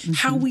we do,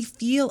 how we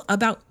feel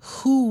about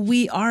who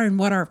we are and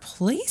what our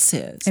place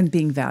is. And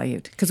being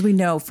valued. Because we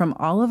know from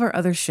all of our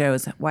other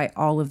shows why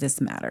all of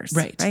this matters.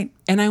 Right. Right.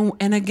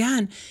 And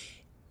again,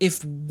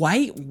 if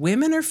white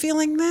women are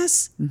feeling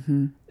this,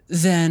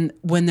 then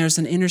when there's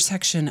an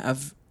intersection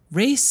of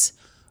race,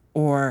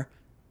 or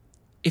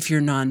if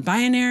you're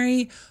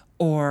non-binary,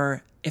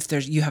 or if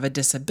you have a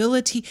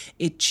disability,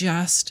 it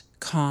just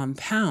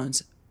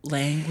compounds.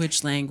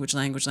 Language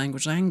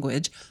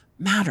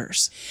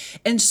matters.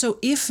 And so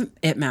if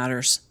it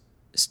matters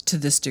to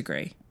this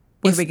degree,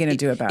 What are we going to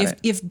do about it?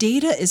 If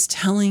data is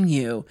telling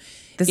you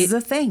This is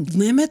a thing.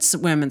 limits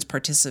women's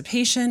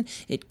participation,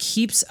 it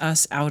keeps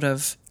us out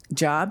of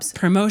Jobs,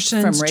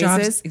 promotions, from raises,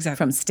 jobs, exactly.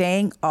 from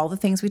staying, all the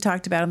things we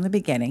talked about in the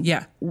beginning.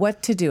 Yeah.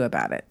 What to do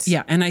about it.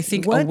 Yeah, and I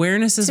think What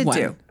awareness is to one.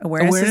 do.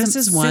 Awareness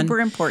is one.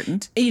 super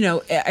important. You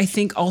know, I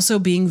think also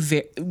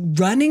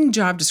running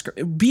job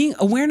description, being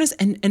awareness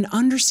and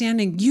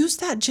understanding. Use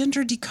that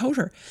gender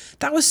decoder.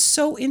 That was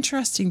so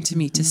interesting to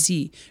me to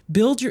see.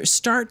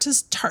 Start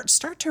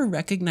to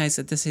recognize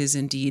that this is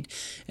indeed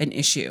an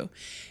issue,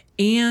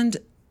 and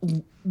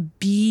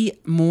be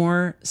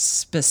more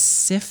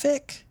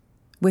specific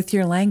With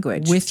your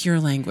language. with your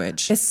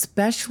language.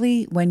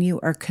 Especially when you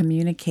are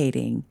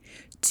communicating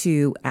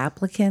to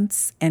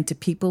applicants and to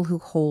people who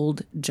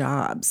hold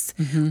jobs.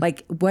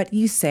 Like what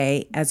you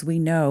say, as we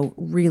know,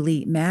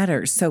 really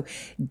matters. So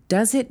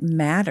does it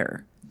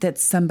matter that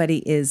somebody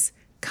is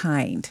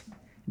kind?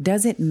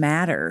 Does it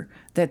matter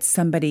that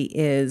somebody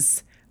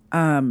is,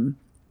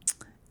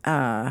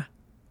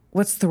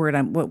 what's the word?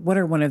 What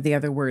are one of the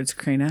other words,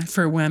 Karina?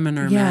 For women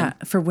or Yeah, men.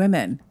 for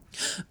women.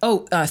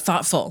 Oh,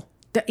 thoughtful.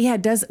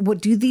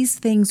 Do these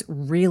things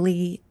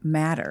really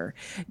matter?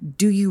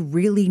 Do you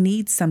really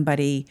need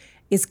somebody?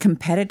 Is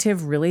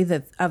competitive really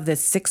of the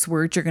 6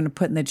 words you're going to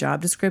put in the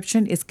job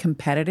description? Is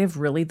competitive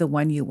really the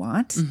one you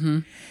want?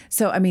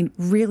 So, I mean,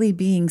 really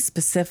being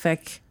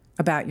specific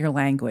about your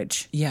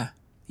language. Yeah.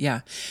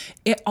 Yeah.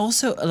 It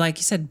also, like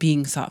you said,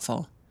 being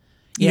thoughtful.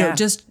 You Yeah. know,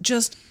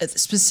 just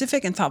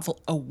specific and thoughtful,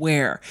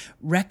 aware,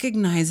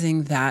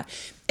 recognizing that.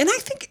 And I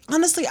think,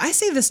 honestly, I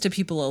say this to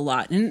people a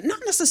lot, and not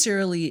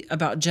necessarily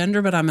about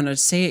gender, but I'm going to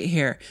say it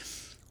here.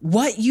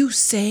 What you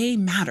say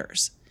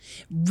matters.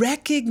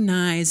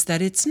 Recognize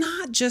that it's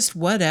not just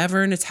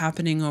whatever and it's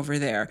happening over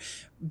there.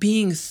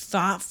 Being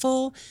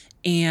thoughtful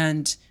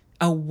and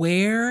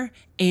aware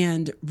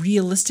and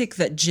realistic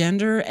that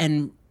gender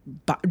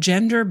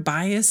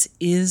bias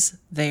is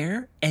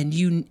there,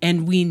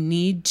 and we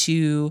need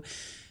to.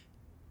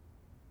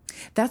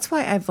 That's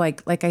why I've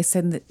like I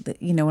said,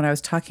 that, you know, when I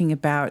was talking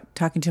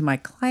to my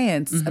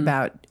clients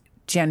about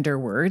gender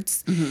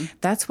words,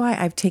 that's why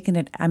I'm taking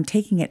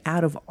it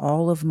out of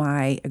all of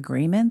my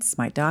agreements,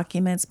 my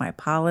documents, my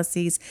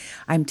policies.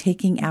 I'm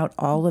taking out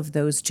all of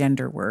those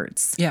gender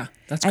words. Yeah,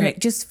 that's And great.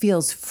 it just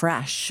feels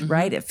fresh,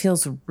 right? It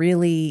feels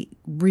really,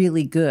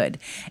 really good.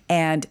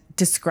 And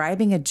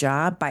describing a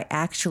job by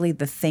actually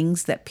the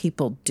things that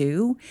people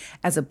do,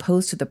 as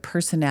opposed to the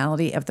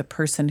personality of the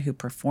person who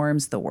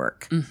performs the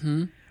work.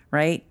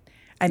 right?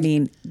 I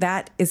mean,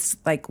 that is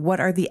like, what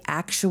are the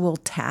actual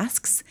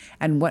tasks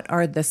and what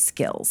are the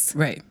skills?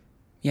 Right.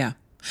 Yeah.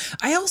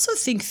 I also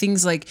think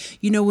things like,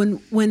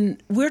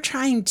 when we're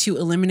trying to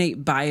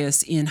eliminate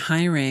bias in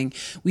hiring,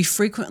 we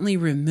frequently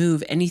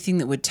remove anything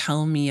that would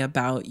tell me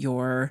about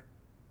your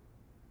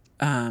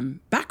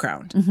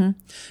background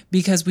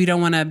because we don't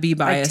want to be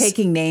biased. Like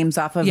taking names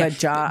off of a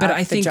job, but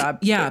I think, job,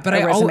 but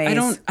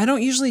I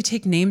don't usually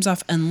take names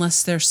off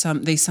unless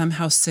they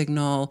somehow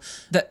signal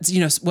that,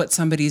 what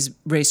somebody's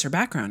race or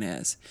background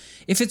is.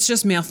 If it's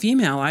just male,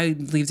 female, I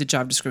leave the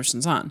job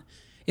descriptions on.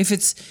 If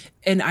it's,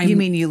 you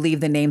mean you leave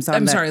the names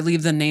on?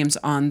 Leave the names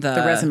on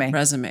the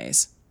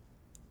resumes.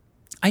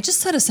 I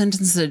just said a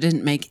sentence that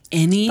didn't make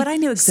any But I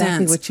knew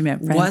exactly what you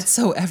meant, friend.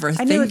 Whatsoever.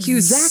 I knew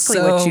exactly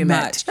what you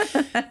meant.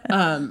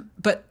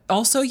 But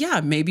also,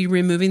 maybe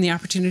removing the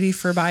opportunity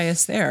for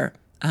bias there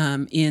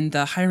in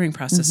the hiring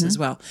process as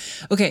well.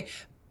 Okay.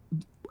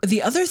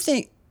 The other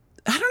thing,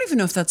 I don't even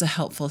know if that's a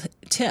helpful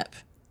tip.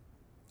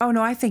 Oh,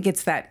 no, I think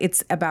it's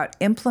about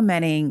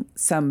implementing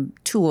some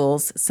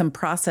tools, some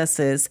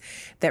processes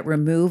that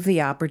remove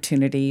the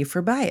opportunity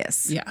for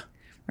bias. Yeah.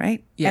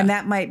 Right? Yeah. And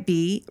that might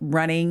be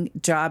running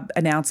job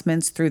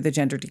announcements through the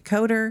gender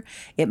decoder.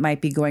 It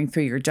might be going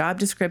through your job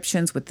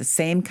descriptions with the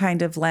same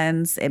kind of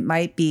lens. It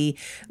might be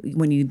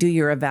when you do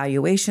your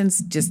evaluations,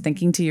 just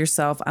thinking to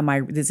yourself,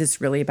 is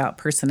this really about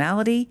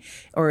personality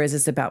or is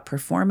this about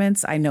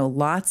performance? I know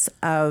lots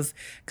of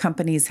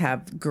companies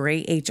have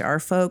great HR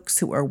folks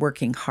who are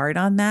working hard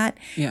on that.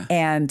 Yeah.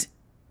 And,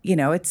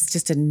 it's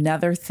just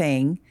another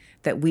thing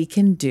that we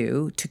can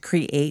do to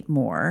create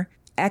more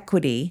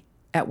equity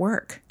at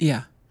work.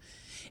 Yeah.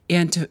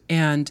 And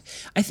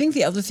I think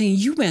the other thing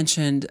you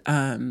mentioned,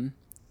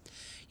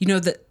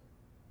 that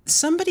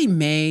somebody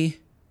may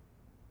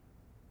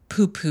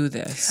poo-poo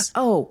this.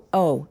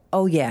 Oh,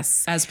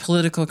 yes. As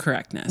political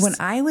correctness. When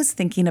I was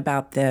thinking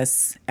about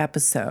this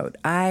episode,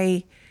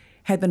 I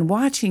had been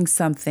watching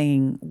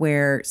something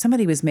where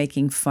somebody was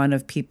making fun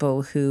of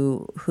people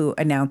who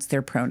announce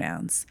their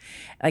pronouns,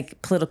 like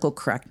political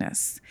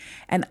correctness.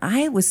 And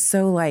I was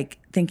so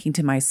thinking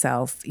to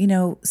myself,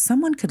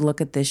 someone could look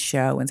at this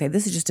show and say,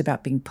 this is just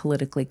about being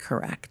politically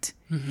correct.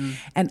 Mm-hmm.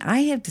 And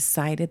I have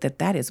decided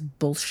that is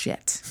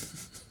bullshit.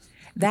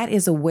 That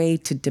is a way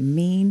to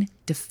demean,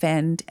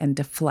 defend, and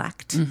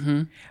deflect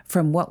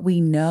from what we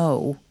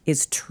know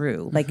is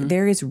true. Like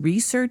there is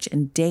research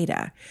and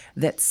data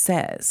that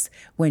says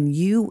when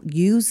you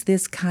use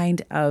this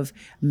kind of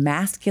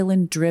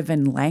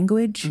masculine-driven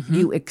language,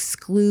 you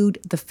exclude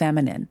the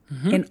feminine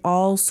in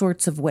all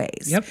sorts of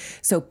ways. Yep.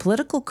 So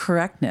political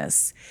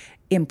correctness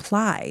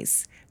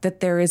implies that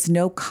there is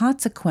no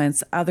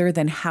consequence other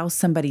than how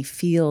somebody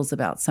feels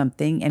about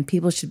something, and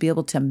people should be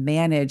able to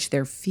manage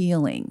their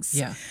feelings.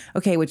 Yeah.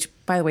 Okay, which,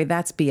 by the way,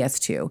 that's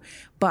BS too.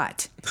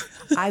 But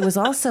I was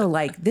also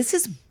like, this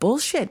is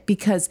bullshit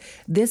because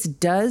this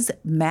does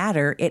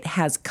matter. It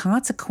has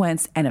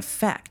consequence and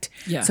effect.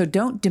 Yeah. So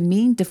don't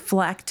demean,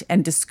 deflect,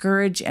 and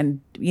discourage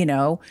and,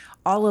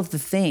 all of the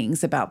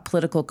things about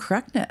political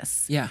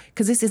correctness. Yeah.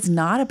 Because this is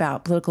not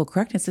about political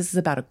correctness. This is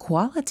about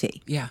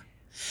equality. Yeah.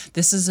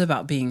 This is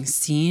about being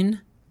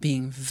seen,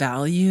 being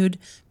valued,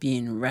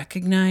 being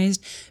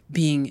recognized,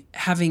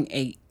 having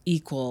a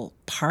equal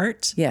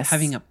part, Yes.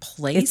 having a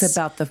place. It's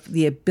about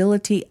the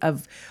ability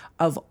of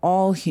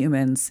all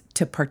humans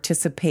to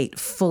participate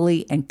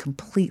fully and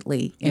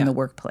completely in the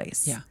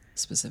workplace. Yeah,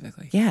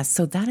 specifically. Yeah,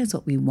 so that is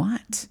what we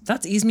want.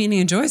 That's ease,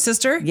 meaning, and joy,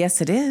 sister.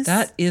 Yes, it is.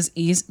 That is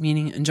ease,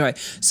 meaning, and joy.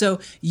 So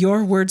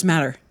your words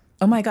matter.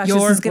 Oh my gosh,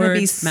 Your this is going to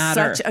be words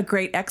matter. such a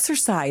great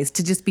exercise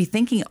to just be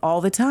thinking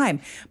all the time.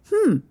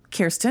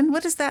 Kirsten,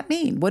 what does that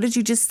mean? What did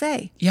you just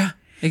say? Yeah,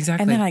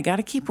 exactly. And then I got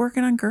to keep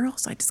working on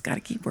girls. I just got to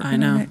keep working I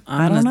know. on it.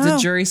 I don't know. The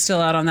jury's still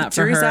out on that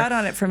for her. Jury's out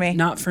on it for me.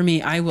 Not for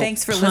me. I will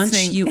Thanks for punch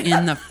listening. you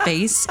in the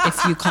face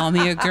if you call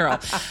me a girl.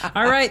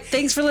 All right.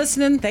 Thanks for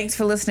listening. Thanks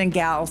for listening,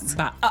 gals.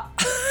 Bye.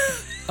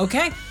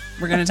 Okay.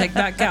 We're going to take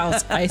back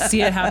gals. I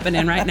see it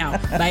happening right now.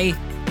 Bye.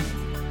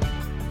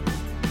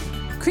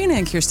 Krina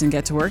and Kirsten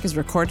Get to Work is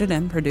recorded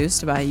and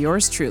produced by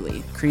yours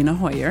truly, Krina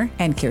Hoyer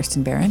And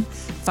Kirsten Barron.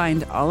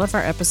 Find all of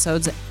our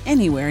episodes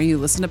anywhere you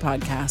listen to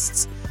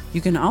podcasts. You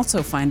can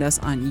also find us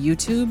on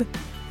YouTube,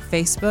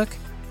 Facebook,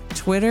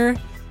 Twitter,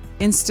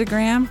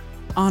 Instagram,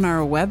 on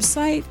our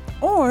website,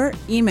 or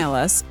email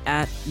us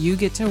at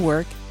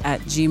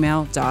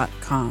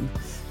yougettowork@gmail.com.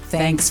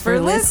 Thanks for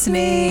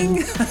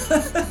listening.